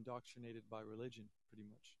called? Indoctrinated by religion, pretty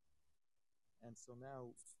much. And so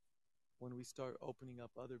now, when we start opening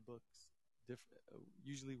up other books,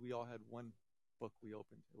 usually we all had one book we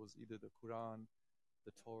opened. It was either the Quran,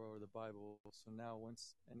 the Torah, or the Bible. So now and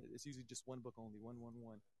it's usually just one book only, one.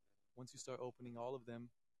 Once you start opening all of them,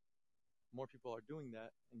 more people are doing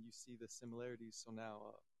that, and you see the similarities. So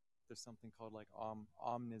now there's something called like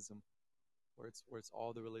omnism, where it's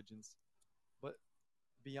all the religions. But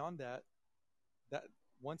beyond that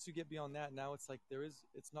once you get beyond that, now it's like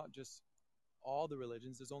it's not just all the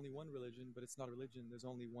religions. There's only one religion, but it's not a religion. There's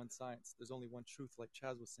only one science. There's only one truth, like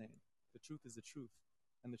Chaz was saying. The truth is the truth,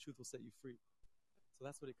 and the truth will set you free. So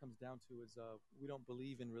that's what it comes down to is we don't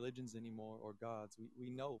believe in religions anymore or gods.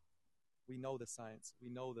 We know the science. We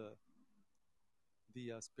know the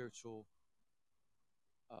spiritual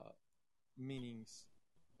meanings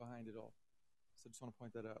behind it all. So I just want to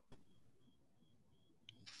point that out.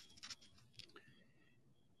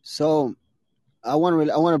 So I want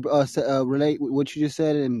to relate what you just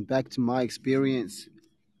said and back to my experience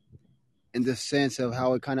in the sense of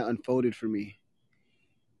how it kind of unfolded for me.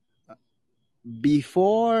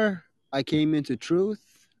 Before I came into truth,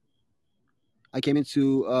 I came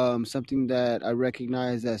into something that I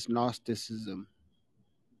recognize as Gnosticism.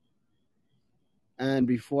 And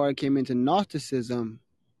before I came into Gnosticism,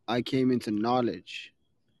 I came into knowledge.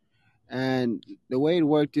 And the way it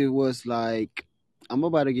worked, it was like, I'm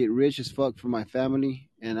about to get rich as fuck for my family,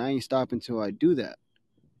 and I ain't stopping until I do that.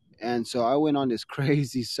 And so I went on this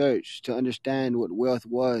crazy search to understand what wealth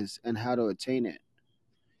was and how to attain it.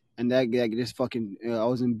 And that just fucking, I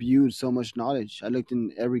was imbued so much knowledge. I looked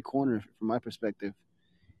in every corner from my perspective.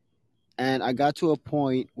 And I got to a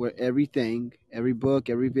point where everything, every book,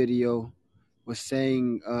 every video was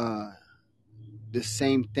saying the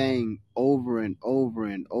same thing over and over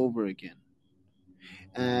and over again.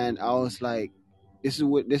 And I was like, this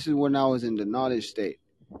is when I was in the knowledge state.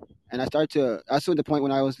 And that's the point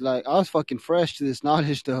when I was like, I was fucking fresh to this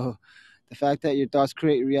knowledge though. The fact that your thoughts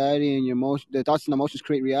create reality and the thoughts and emotions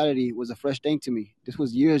create reality was a fresh thing to me. This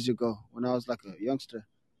was years ago when I was like a youngster.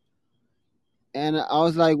 And I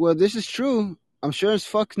was like, well, this is true. I'm sure as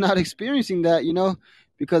fuck not experiencing that,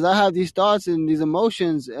 because I have these thoughts and these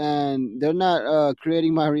emotions and they're not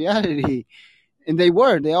creating my reality. And they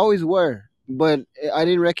always were. But I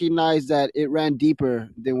didn't recognize that it ran deeper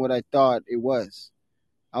than what I thought it was.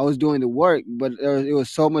 I was doing the work, but it was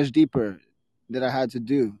so much deeper that I had to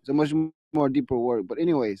do. So much more deeper work. But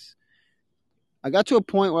anyways, I got to a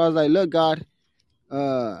point where I was like, look, God,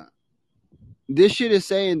 this shit is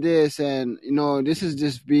saying this, and this is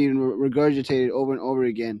just being regurgitated over and over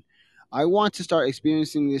again. I want to start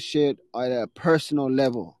experiencing this shit at a personal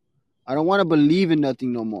level. I don't want to believe in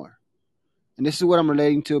nothing no more. And this is what I'm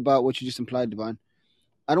relating to about what you just implied, Devon.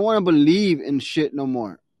 I don't want to believe in shit no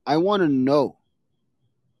more. I want to know.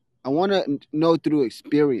 I want to know through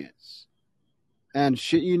experience. And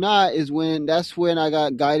shit you not that's when I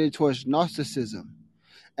got guided towards Gnosticism.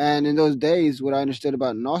 And in those days, what I understood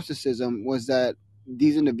about Gnosticism was that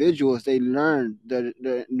these individuals, they learned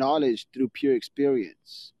the knowledge through pure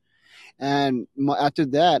experience. And after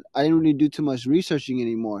that, I didn't really do too much researching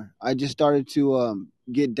anymore. I just started to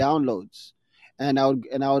get downloads. And I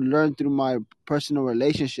would learn through my personal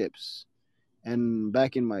relationships. And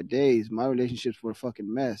back in my days, my relationships were a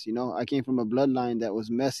fucking mess. I came from a bloodline that was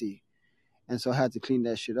messy. And so I had to clean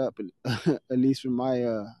that shit up, at least from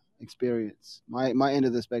my experience, my end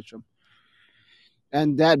of the spectrum.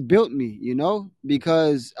 And that built me,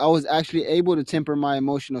 because I was actually able to temper my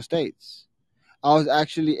emotional states. I was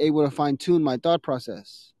actually able to fine tune my thought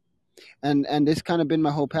process. And this kind of been my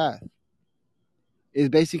whole path. Is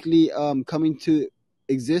basically coming to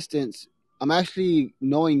existence. I'm actually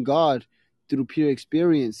knowing God through pure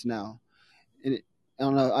experience now, at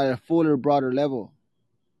a fuller, broader level.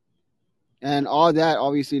 And all that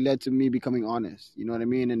obviously led to me becoming honest. You know what I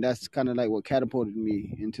mean? And that's kind of like what catapulted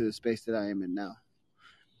me into the space that I am in now.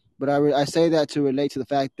 But I say that to relate to the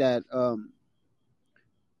fact that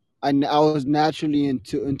I was naturally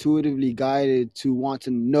intuitively guided to want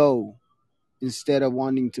to know instead of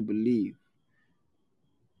wanting to believe,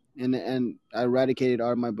 and I eradicated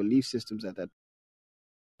all my belief systems at that.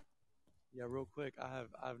 Yeah, real quick,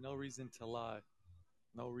 I have no reason to lie,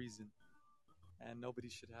 no reason, and nobody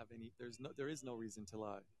should have any. There is no reason to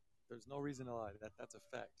lie. There's no reason to lie. That's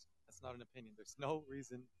a fact. That's not an opinion. There's no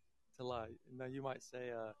reason to lie. Now you might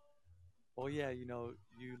say, well, yeah, you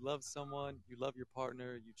love someone, you love your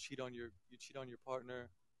partner, you cheat on your partner,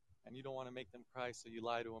 and you don't want to make them cry, so you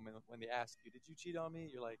lie to them. And when they ask you, "Did you cheat on me?"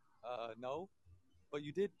 You're like, "No," but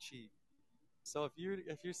you did cheat. So if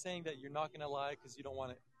you're saying that you're not gonna lie because you don't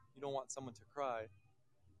want someone to cry,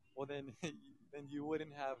 well then then you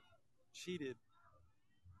wouldn't have cheated,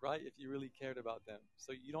 right? If you really cared about them.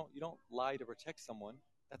 So you don't lie to protect someone.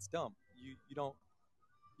 That's dumb. You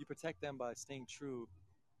protect them by staying true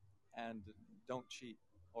and don't cheat,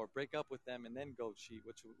 or break up with them and then go cheat,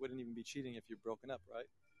 which wouldn't even be cheating if you're broken up, right?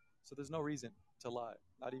 So there's no reason to lie,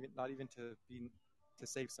 not even to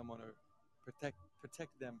save someone or protect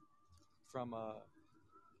them from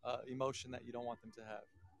emotion that you don't want them to have.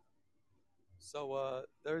 So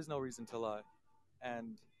there is no reason to lie,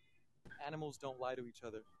 and animals don't lie to each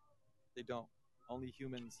other. They don't. Only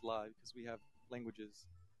humans lie because we have languages.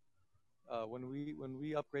 When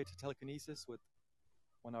we upgrade to telekinesis,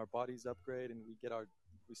 when our bodies upgrade and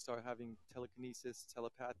we start having telekinesis,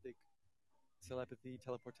 telepathy,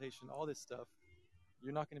 teleportation, all this stuff,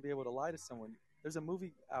 you're not going to be able to lie to someone. There's a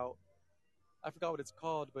movie out, I forgot what it's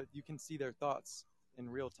called, but you can see their thoughts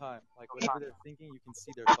in real time. Like whatever they're thinking, you can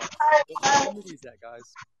see their thoughts. What movie is that,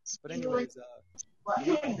 guys? But anyways, you're not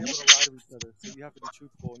going to be able to lie to each other, so you have to be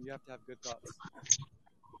truthful and you have to have good thoughts.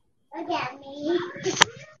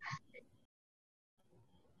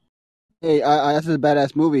 Hey, that's a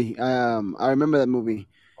badass movie. I remember that movie.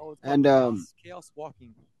 Oh, it's and called Chaos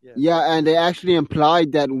Walking. Yeah. Yeah, and they actually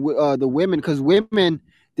implied that the women, because women,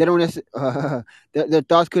 they don't their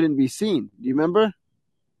thoughts couldn't be seen. Do you remember?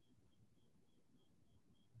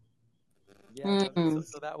 Yeah.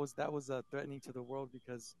 So that was threatening to the world,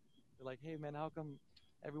 because they're like, hey man, how come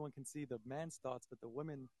everyone can see the man's thoughts, but the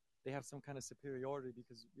women, they have some kind of superiority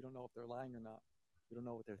because we don't know if they're lying or not. We don't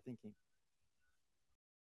know what they're thinking.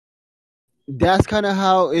 That's kind of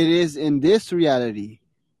how it is in this reality.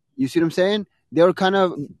 You see what I'm saying? They were kind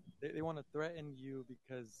of they want to threaten you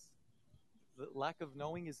because the lack of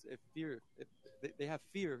knowing is a fear. They have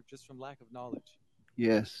fear just from lack of knowledge.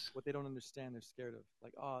 Yes. What they don't understand, they're scared of.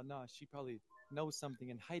 Like, oh no, she probably knows something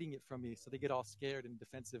and hiding it from me, so they get all scared and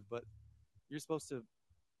defensive. But you're supposed to,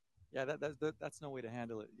 yeah, that's no way to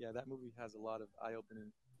handle it. Yeah, that movie has a lot of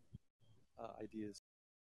eye-opening ideas.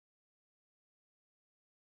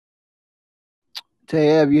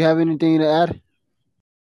 Tayeb, you have anything to add?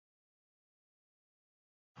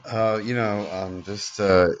 Just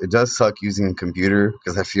it does suck using a computer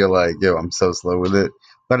because I feel like, I'm so slow with it.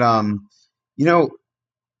 But you know,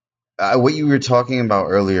 what you were talking about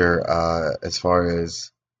earlier, as far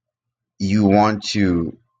as you want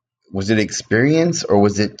to, was it experience or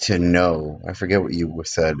was it to know? I forget what you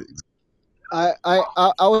said. I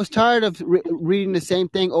was tired of reading the same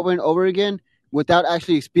thing over and over again without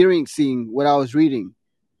actually experiencing what I was reading,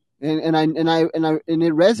 and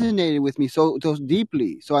it resonated with me so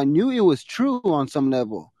deeply. So I knew it was true on some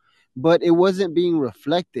level, but it wasn't being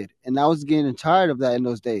reflected, and I was getting tired of that in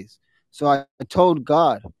those days. So I told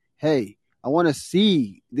God, "Hey, I want to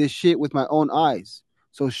see this shit with my own eyes.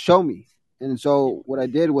 So show me." And so what I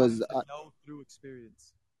did was, know through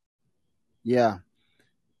experience. Yeah.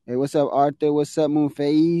 Hey, what's up, Arthur? What's up,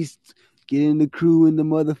 Moonface? Getting the crew in the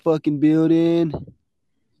motherfucking building.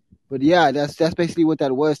 But yeah, that's basically what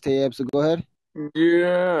that was, Tayeb. So go ahead.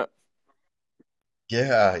 Yeah.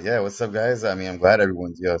 Yeah. What's up, guys? I mean, I'm glad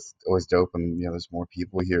everyone's, it's always dope, and there's more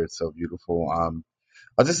people here. It's so beautiful. I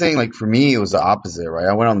was just saying, like, for me, it was the opposite, right?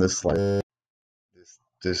 I went on this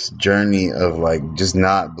this journey of like just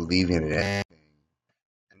not believing in anything,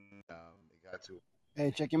 and it got to.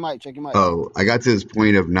 Hey, check your mic. Oh, I got to this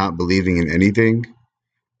point of not believing in anything,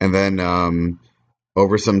 and then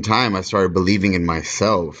over some time, I started believing in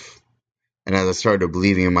myself. And as I started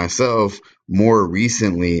believing in myself, more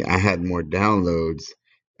recently, I had more downloads,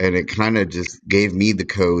 and it kind of just gave me the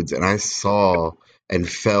codes, and I saw and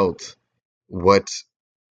felt what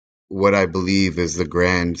I believe is the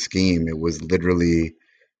grand scheme. It was literally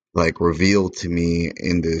like revealed to me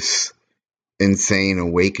in this insane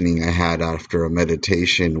awakening I had after a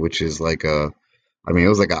meditation, which is like it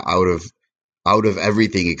was like a out of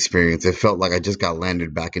everything experience. It felt like I just got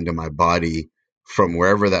landed back into my body from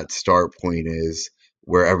wherever that start point is.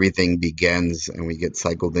 where everything begins and we get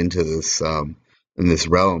cycled into this in this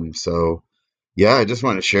realm. So yeah, I just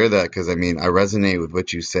want to share that because I mean I resonate with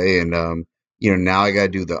what you say, and now I got to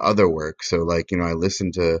do the other work. So like I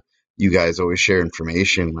listen to you guys always share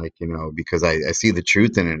information, like because I see the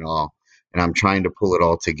truth in it all, and I'm trying to pull it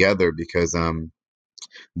all together because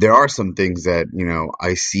there are some things that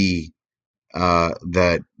I see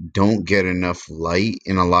that don't get enough light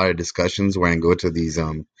in a lot of discussions when I go to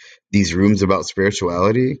these rooms about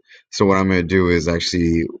spirituality. So what I'm going to do is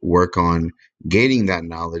actually work on gaining that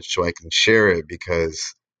knowledge so I can share it,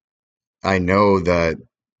 because I know that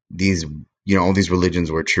these, all these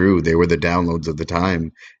religions were true. They were the downloads of the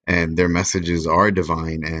time, and their messages are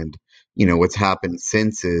divine. And, what's happened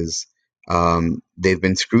since is they've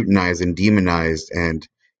been scrutinized and demonized and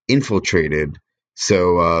infiltrated.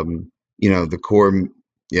 So, the core,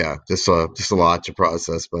 yeah, just a lot to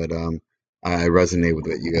process, but I resonate with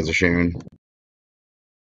what you guys are sharing.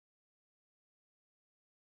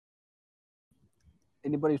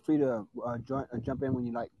 Anybody's free to jump in when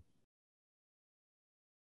you like.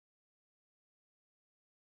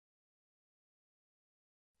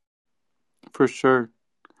 For sure.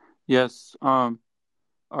 Yes.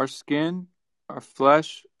 Our skin, our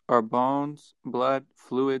flesh, our bones, blood,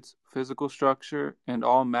 fluids, physical structure, and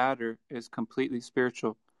all matter is completely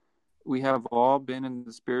spiritual. We have all been in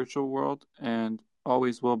the spiritual world and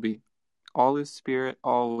always will be. All is spirit,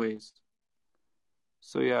 always.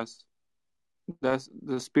 So yes,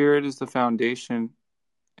 the spirit is the foundation.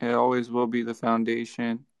 It always will be the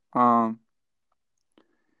foundation. And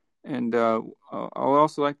I would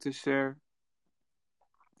also like to share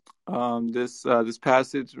this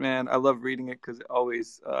passage. Man, I love reading it because it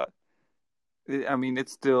always it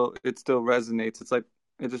still resonates. It's like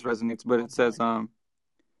it just resonates. But it says,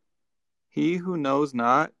 he who knows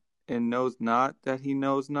not and knows not that he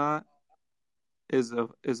knows not is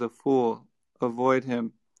a fool. Avoid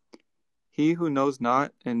him. He who knows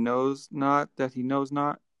not and knows not that he knows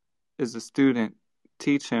not is a student.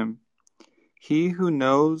 Teach him. He who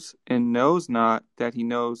knows and knows not that he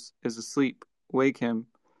knows is asleep. Wake him.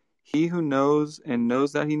 He who knows and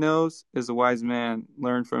knows that he knows is a wise man.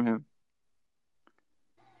 Learn from him.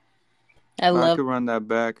 I could run that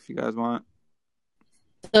back if you guys want.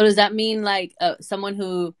 So does that mean like someone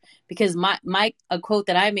who, because a quote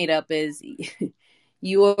that I made up is,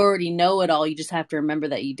 you already know it all. You just have to remember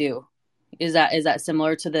that you do. Is that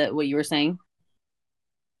similar to what you were saying?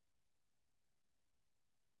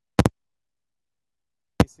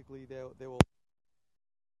 Basically, they will.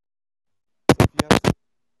 So if you have to,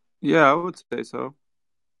 yeah, I would say so.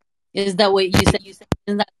 Is that what you said?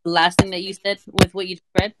 Isn't that the last thing that you said with what you just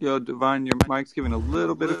read? Yo, Divine, your mic's giving a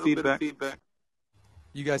little bit of feedback.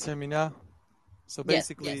 You guys hear me now? So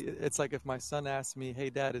basically, yes. It's like if my son asks me, "Hey,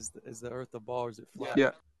 Dad, is the Earth a ball or is it flat?"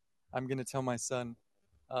 Yeah. I'm gonna tell my son,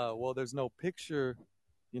 "Well, there's no picture.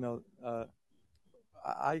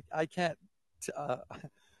 I can't.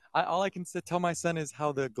 All I can tell my son is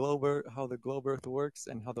how the globe Earth works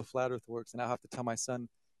and how the flat Earth works, and I have to tell my son,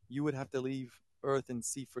 you would have to leave Earth and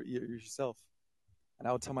see for yourself. And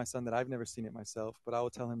I would tell my son that I've never seen it myself, but I will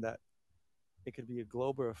tell him that it could be a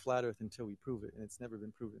globe or a flat Earth until we prove it, and it's never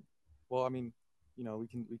been proven. Well, I mean,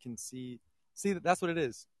 we can see that that's what it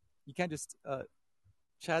is. You can't just.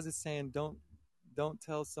 Chaz is saying, don't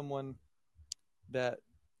tell someone that.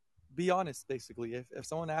 Be honest, basically. If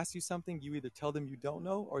someone asks you something, you either tell them you don't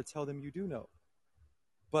know or tell them you do know.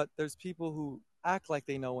 But there's people who act like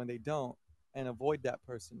they know when they don't and avoid that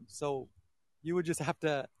person. So you would just have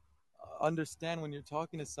to understand when you're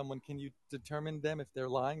talking to someone, can you determine them if they're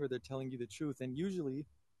lying or they're telling you the truth? And usually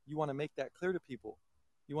you want to make that clear to people.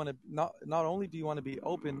 You want to not only do you want to be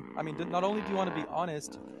open, not only do you want to be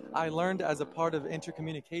honest. I learned as a part of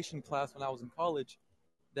intercommunication class when I was in college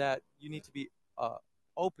that you need to be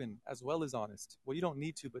open as well as honest. Well, you don't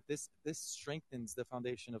need to, but this strengthens the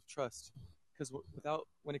foundation of trust. Because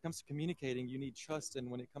when it comes to communicating, you need trust,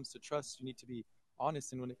 and when it comes to trust, you need to be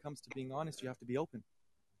honest, and when it comes to being honest, you have to be open.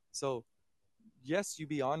 So, yes, you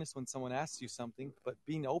be honest when someone asks you something, but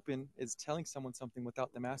being open is telling someone something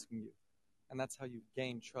without them asking you, and that's how you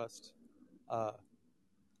gain trust.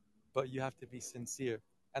 But you have to be sincere,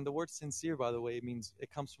 and the word sincere, by the way,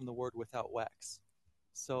 it comes from the word without wax.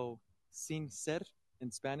 So, sin ser in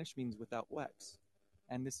Spanish means without wax.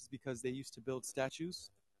 And this is because they used to build statues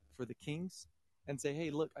for the kings and say, hey,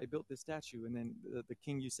 look, I built this statue. And then the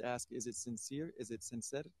king used to ask, is it sincere? Is it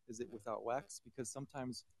sincere? Is it without wax? Because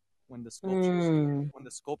sometimes when the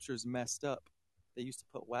sculptures messed up, they used to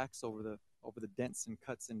put wax over the dents and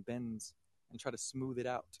cuts and bends and try to smooth it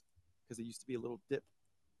out because it used to be a little dip.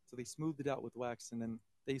 So they smoothed it out with wax, and then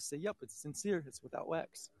they say, yep, it's sincere, it's without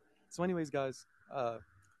wax. So anyways, guys,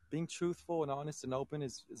 being truthful and honest and open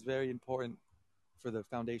is very important for the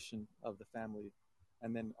foundation of the family.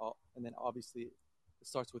 And then obviously it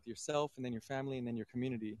starts with yourself, and then your family, and then your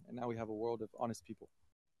community. And now we have a world of honest people.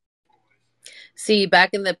 See, back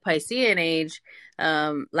in the Piscean age,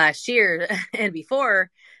 last year and before,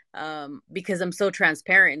 because I'm so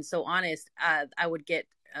transparent and so honest, I would get,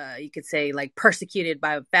 you could say, like, persecuted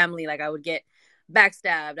by family. Like, I would get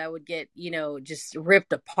backstabbed. I would get, just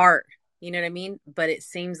ripped apart. You know what I mean? But it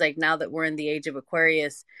seems like now that we're in the age of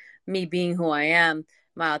Aquarius, me being who I am,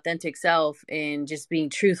 my authentic self, and just being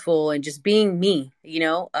truthful and just being me,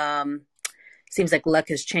 seems like luck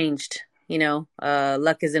has changed.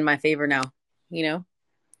 Luck is in my favor now.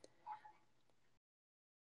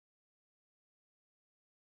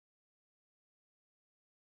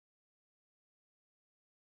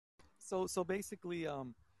 So basically,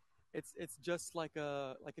 it's just like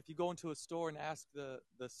if you go into a store and ask the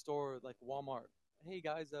store, like Walmart, hey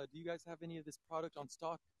guys, do you guys have any of this product on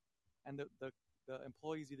stock? And the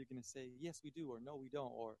employee's either going to say, yes, we do, or no, we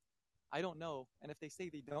don't, or I don't know. And if they say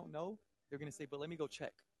they don't know, they're going to say, but let me go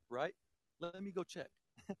check, right? Let me go check.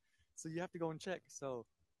 So you have to go and check. So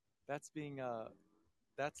that's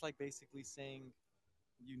that's like basically saying,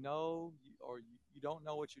 or you don't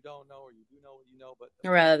know what you don't know, or you do know what you know, but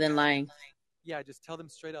Rather than lying. Yeah, just tell them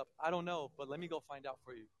straight up, I don't know, but let me go find out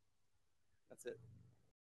for you. That's it.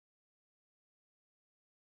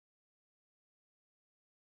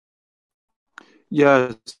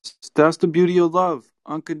 Yes, that's the beauty of love.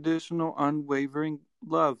 Unconditional, unwavering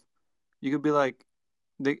love. You could be like,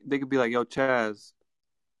 they could be like, yo, Chaz,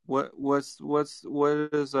 what is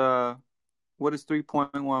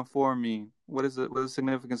 3.14 mean? What is the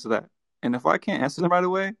significance of that? And if I can't answer them right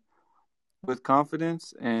away with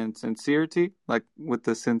confidence and sincerity, like with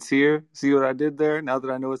the sincere, see what I did there? Now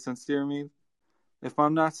that I know what sincere means, if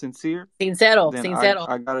I'm not sincere, Sincero. then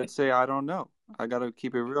I gotta say I don't know. I gotta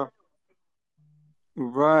keep it real.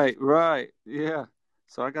 Right. Yeah.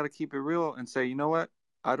 So I gotta keep it real and say, you know what?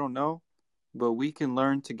 I don't know, but we can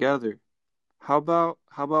learn together. How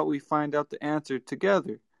about we find out the answer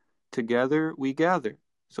together? Together we gather.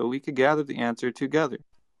 So we could gather the answer together.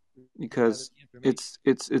 Because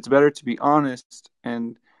it's better to be honest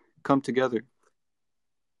and come together.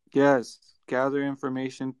 Yes, gather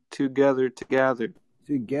information together.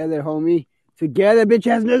 Together, homie. Together, bitch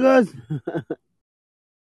ass niggas.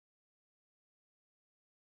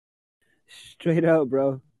 Straight up,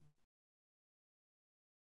 bro.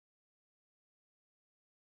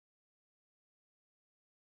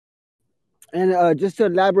 And just to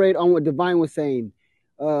elaborate on what Divine was saying,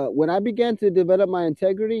 when I began to develop my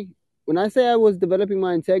integrity, when I say I was developing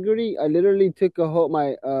my integrity, I literally took all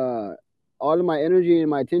of my energy and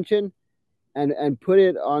my attention and put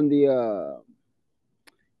it on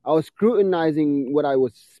I was scrutinizing what I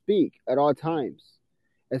would speak at all times,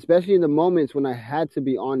 especially in the moments when I had to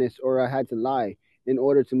be honest or I had to lie in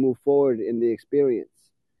order to move forward in the experience.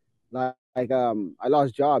 I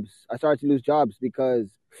lost jobs. I started to lose jobs because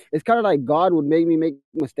it's kind of like God would make me make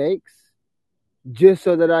mistakes just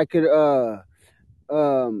so that I could go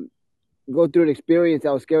through an experience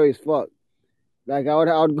that was scary as fuck. Like I would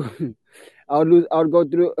go, I would go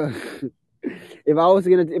through. If I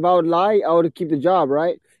would lie, I would keep the job,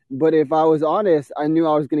 right? But if I was honest, I knew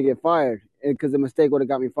I was gonna get fired because the mistake would have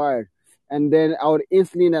got me fired, and then I would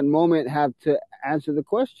instantly in that moment have to answer the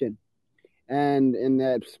question. And in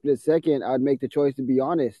that split second, I would make the choice to be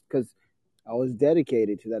honest because I was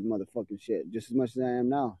dedicated to that motherfucking shit just as much as I am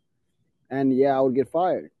now. And yeah, I would get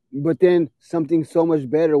fired. But then something so much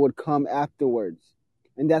better would come afterwards.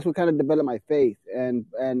 And that's what kind of developed my faith and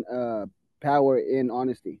power in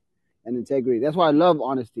honesty and integrity. That's why I love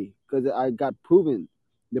honesty, because I got proven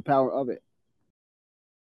the power of it.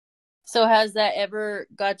 So has that ever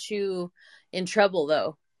got you in trouble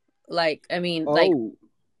though? Like, I mean,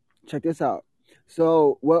 check this out.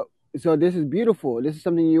 So this is beautiful. This is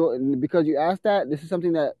something because you asked that, this is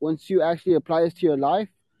something that once you actually apply this to your life,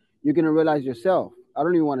 you're going to realize yourself. I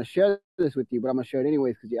don't even want to share this with you, but I'm going to share it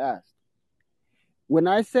anyways because you asked. When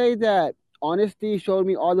I say that honesty showed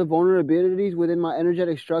me all the vulnerabilities within my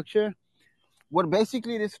energetic structure, what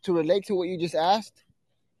basically it is to relate to what you just asked,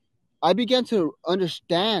 I began to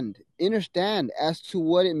understand as to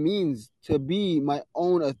what it means to be my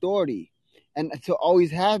own authority and to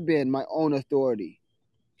always have been my own authority.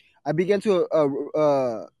 I began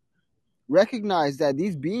to recognize that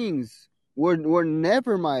these beings were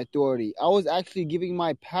never my authority. I was actually giving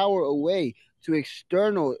my power away to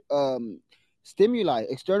external stimuli,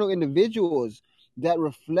 external individuals that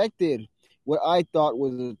reflected what I thought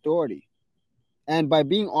was authority. And by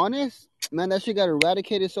being honest, man, that shit got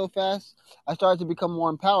eradicated so fast. I started to become more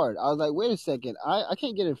empowered. I was like, wait a second, I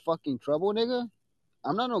can't get in fucking trouble, nigga.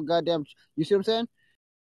 I'm not no goddamn. You see what I'm saying?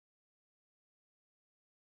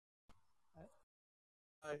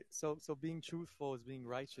 Right. So being truthful is being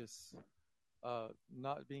righteous.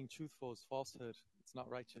 Not being truthful is falsehood. It's not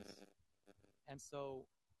righteous. And so,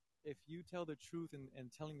 if you tell the truth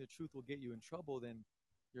and telling the truth will get you in trouble, then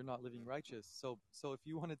you're not living righteous. So if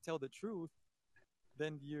you want to tell the truth,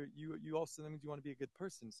 then you also, that means you want to be a good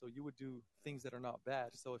person. So you would do things that are not bad.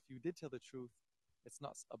 So if you did tell the truth, it's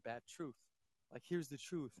not a bad truth. Like, here's the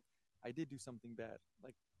truth: I did do something bad.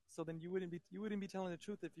 Like, so then you wouldn't be telling the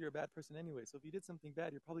truth if you're a bad person anyway. So if you did something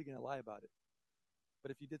bad, you're probably gonna lie about it.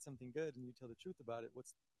 But if you did something good and you tell the truth about it,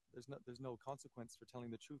 there's no consequence for telling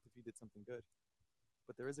the truth if you did something good.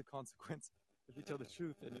 But there is a consequence if you tell the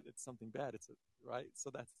truth and it's something bad. Right. So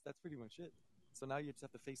that's pretty much it. So now you just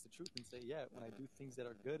have to face the truth and say, yeah, when I do things that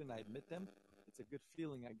are good and I admit them, it's a good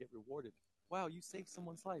feeling. I get rewarded. Wow, you saved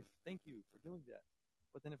someone's life. Thank you for doing that.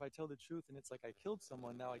 But then if I tell the truth and it's like I killed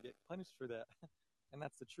someone, now I get punished for that. And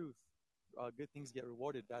that's the truth. Good things get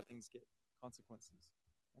rewarded, bad things get consequences.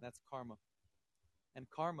 And that's karma. And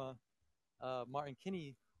karma, Martin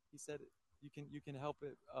Kinney, he said you can help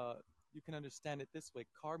it. You can understand it this way.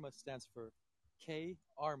 Karma stands for K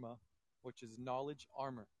Arma, which is knowledge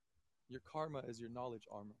armor. Your karma is your knowledge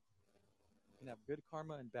armor. You can have good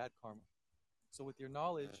karma and bad karma. So with your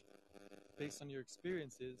knowledge, based on your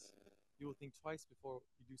experiences, you will think twice before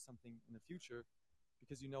you do something in the future,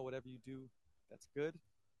 because you know whatever you do that's good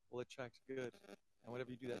will attract good, and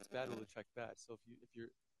whatever you do that's bad will attract bad. So if you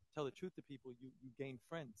tell the truth to people, you gain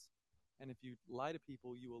friends, and if you lie to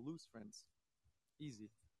people, you will lose friends. Easy.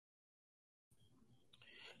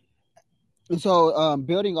 And so,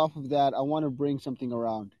 building off of that, I want to bring something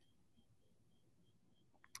around.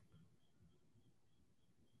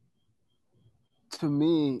 To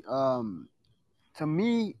me,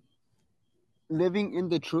 living in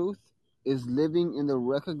the truth is living in the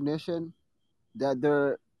recognition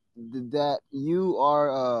that you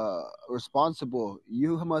are responsible.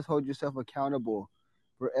 You must hold yourself accountable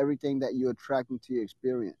for everything that you attract into your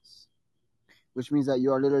experience, which means that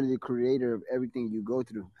you are literally the creator of everything you go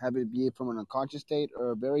through, have it be from an unconscious state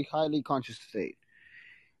or a very highly conscious state.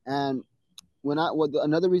 And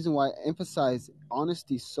another reason why I emphasize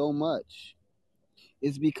honesty so much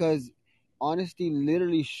is because honesty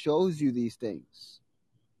literally shows you these things.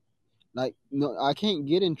 Like, no, I can't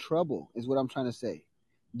get in trouble, is what I'm trying to say.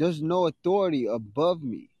 There's no authority above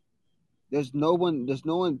me. There's no one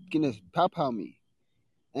gonna pow me.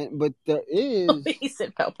 But there is. He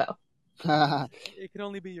said pow pow. It can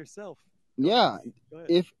only be yourself. Yeah.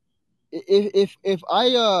 If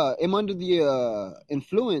I am under the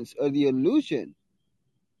influence or the illusion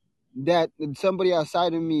that somebody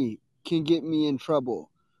outside of me can get me in trouble,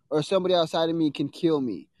 or somebody outside of me can kill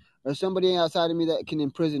me, or somebody outside of me that can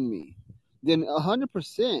imprison me, then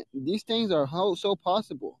 100% these things are so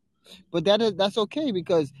possible. But that's okay,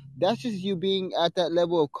 because that's just you being at that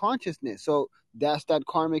level of consciousness. So that's that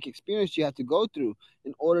karmic experience you have to go through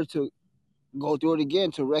in order to go through it again,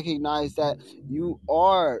 to recognize that you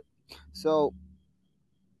are. So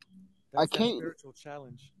that's I can't. That spiritual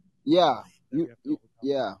challenge. Yeah,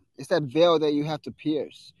 yeah. It's that veil that you have to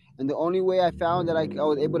pierce, and the only way I found that I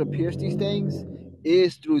was able to pierce these things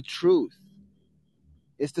is through truth.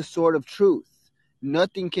 It's the sword of truth.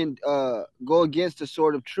 Nothing can go against the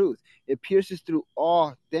sword of truth. It pierces through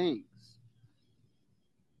all things.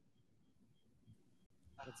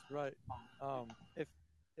 That's right. If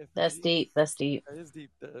That's deep. That's deep. That is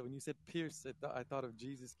deep. When you said pierce, I thought of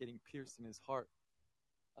Jesus getting pierced in his heart.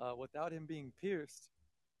 Without him being pierced,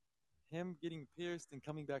 him getting pierced and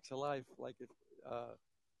coming back to life, like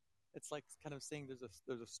it's like kind of saying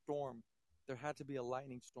there's a storm. There had to be a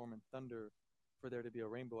lightning storm and thunder for there to be a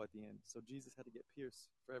rainbow at the end. So Jesus had to get pierced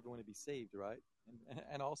for everyone to be saved, right?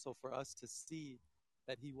 And also for us to see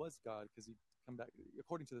that he was God, because he come back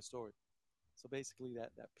according to the story. So basically,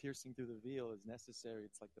 that piercing through the veil is necessary.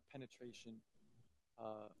 It's like the penetration.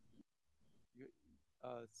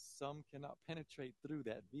 Some cannot penetrate through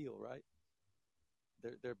that veil, right?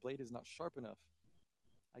 Their blade is not sharp enough.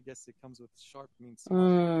 I guess it comes with sharp means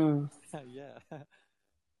smart. Yeah,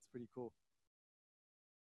 it's pretty cool.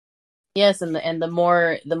 Yes, and the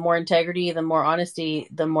more integrity, the more honesty,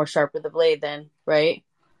 the more sharper the blade. Then, right?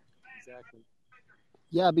 Exactly.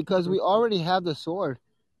 Yeah, because we already have the sword,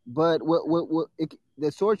 but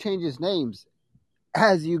the sword changes names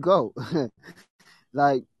as you go.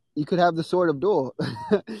 Like, you could have the sword of Duel,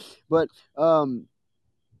 but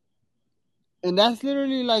and that's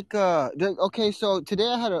literally like okay. So today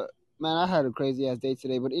I had Man, I had a crazy ass day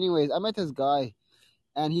today. But anyways, I met this guy,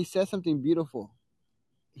 and he said something beautiful.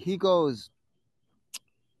 He goes,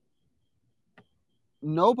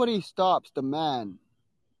 "Nobody stops the man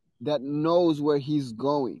that knows where he's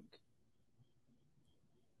going."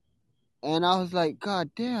 And I was like, God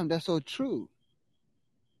damn, that's so true.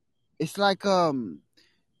 It's like as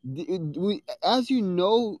you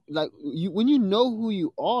know, like when you know who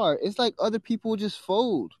you are, it's like other people just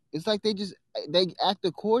fold. It's like they act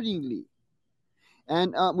accordingly.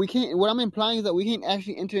 And we can't. What I'm implying is that we can't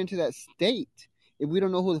actually enter into that state if we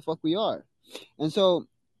don't know who the fuck we are. And so,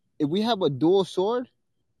 if we have a dual sword,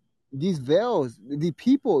 these veils, the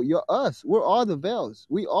people, you're us. We're all the veils.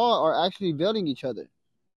 We all are actually veiling each other.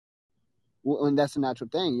 And that's a natural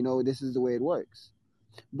thing. You know, this is the way it works.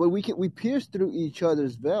 But we pierce through each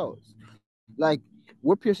other's veils. Like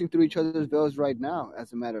we're piercing through each other's veils right now.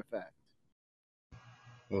 As a matter of fact.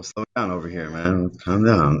 Well, slow down over here, man. Calm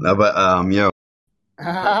down. No, but yo,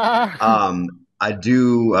 I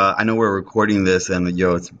do. I know we're recording this, and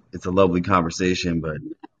yo, it's a lovely conversation, but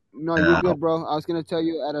No, you're good, bro. I was gonna tell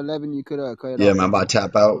you at 11 you could cut it yeah, off. man, I'm about to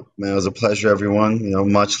tap out. Man, it was a pleasure, everyone. You know,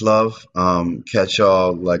 much love. Catch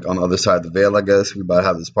y'all like on the other side of the veil, I guess. We about to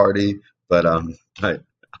have this party, but right.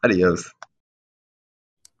 Adios.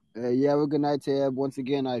 Yeah, have a good night, Tab. Once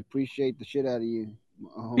again, I appreciate the shit out of you.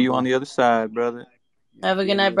 See you on the other side, brother. Have a good night, brother.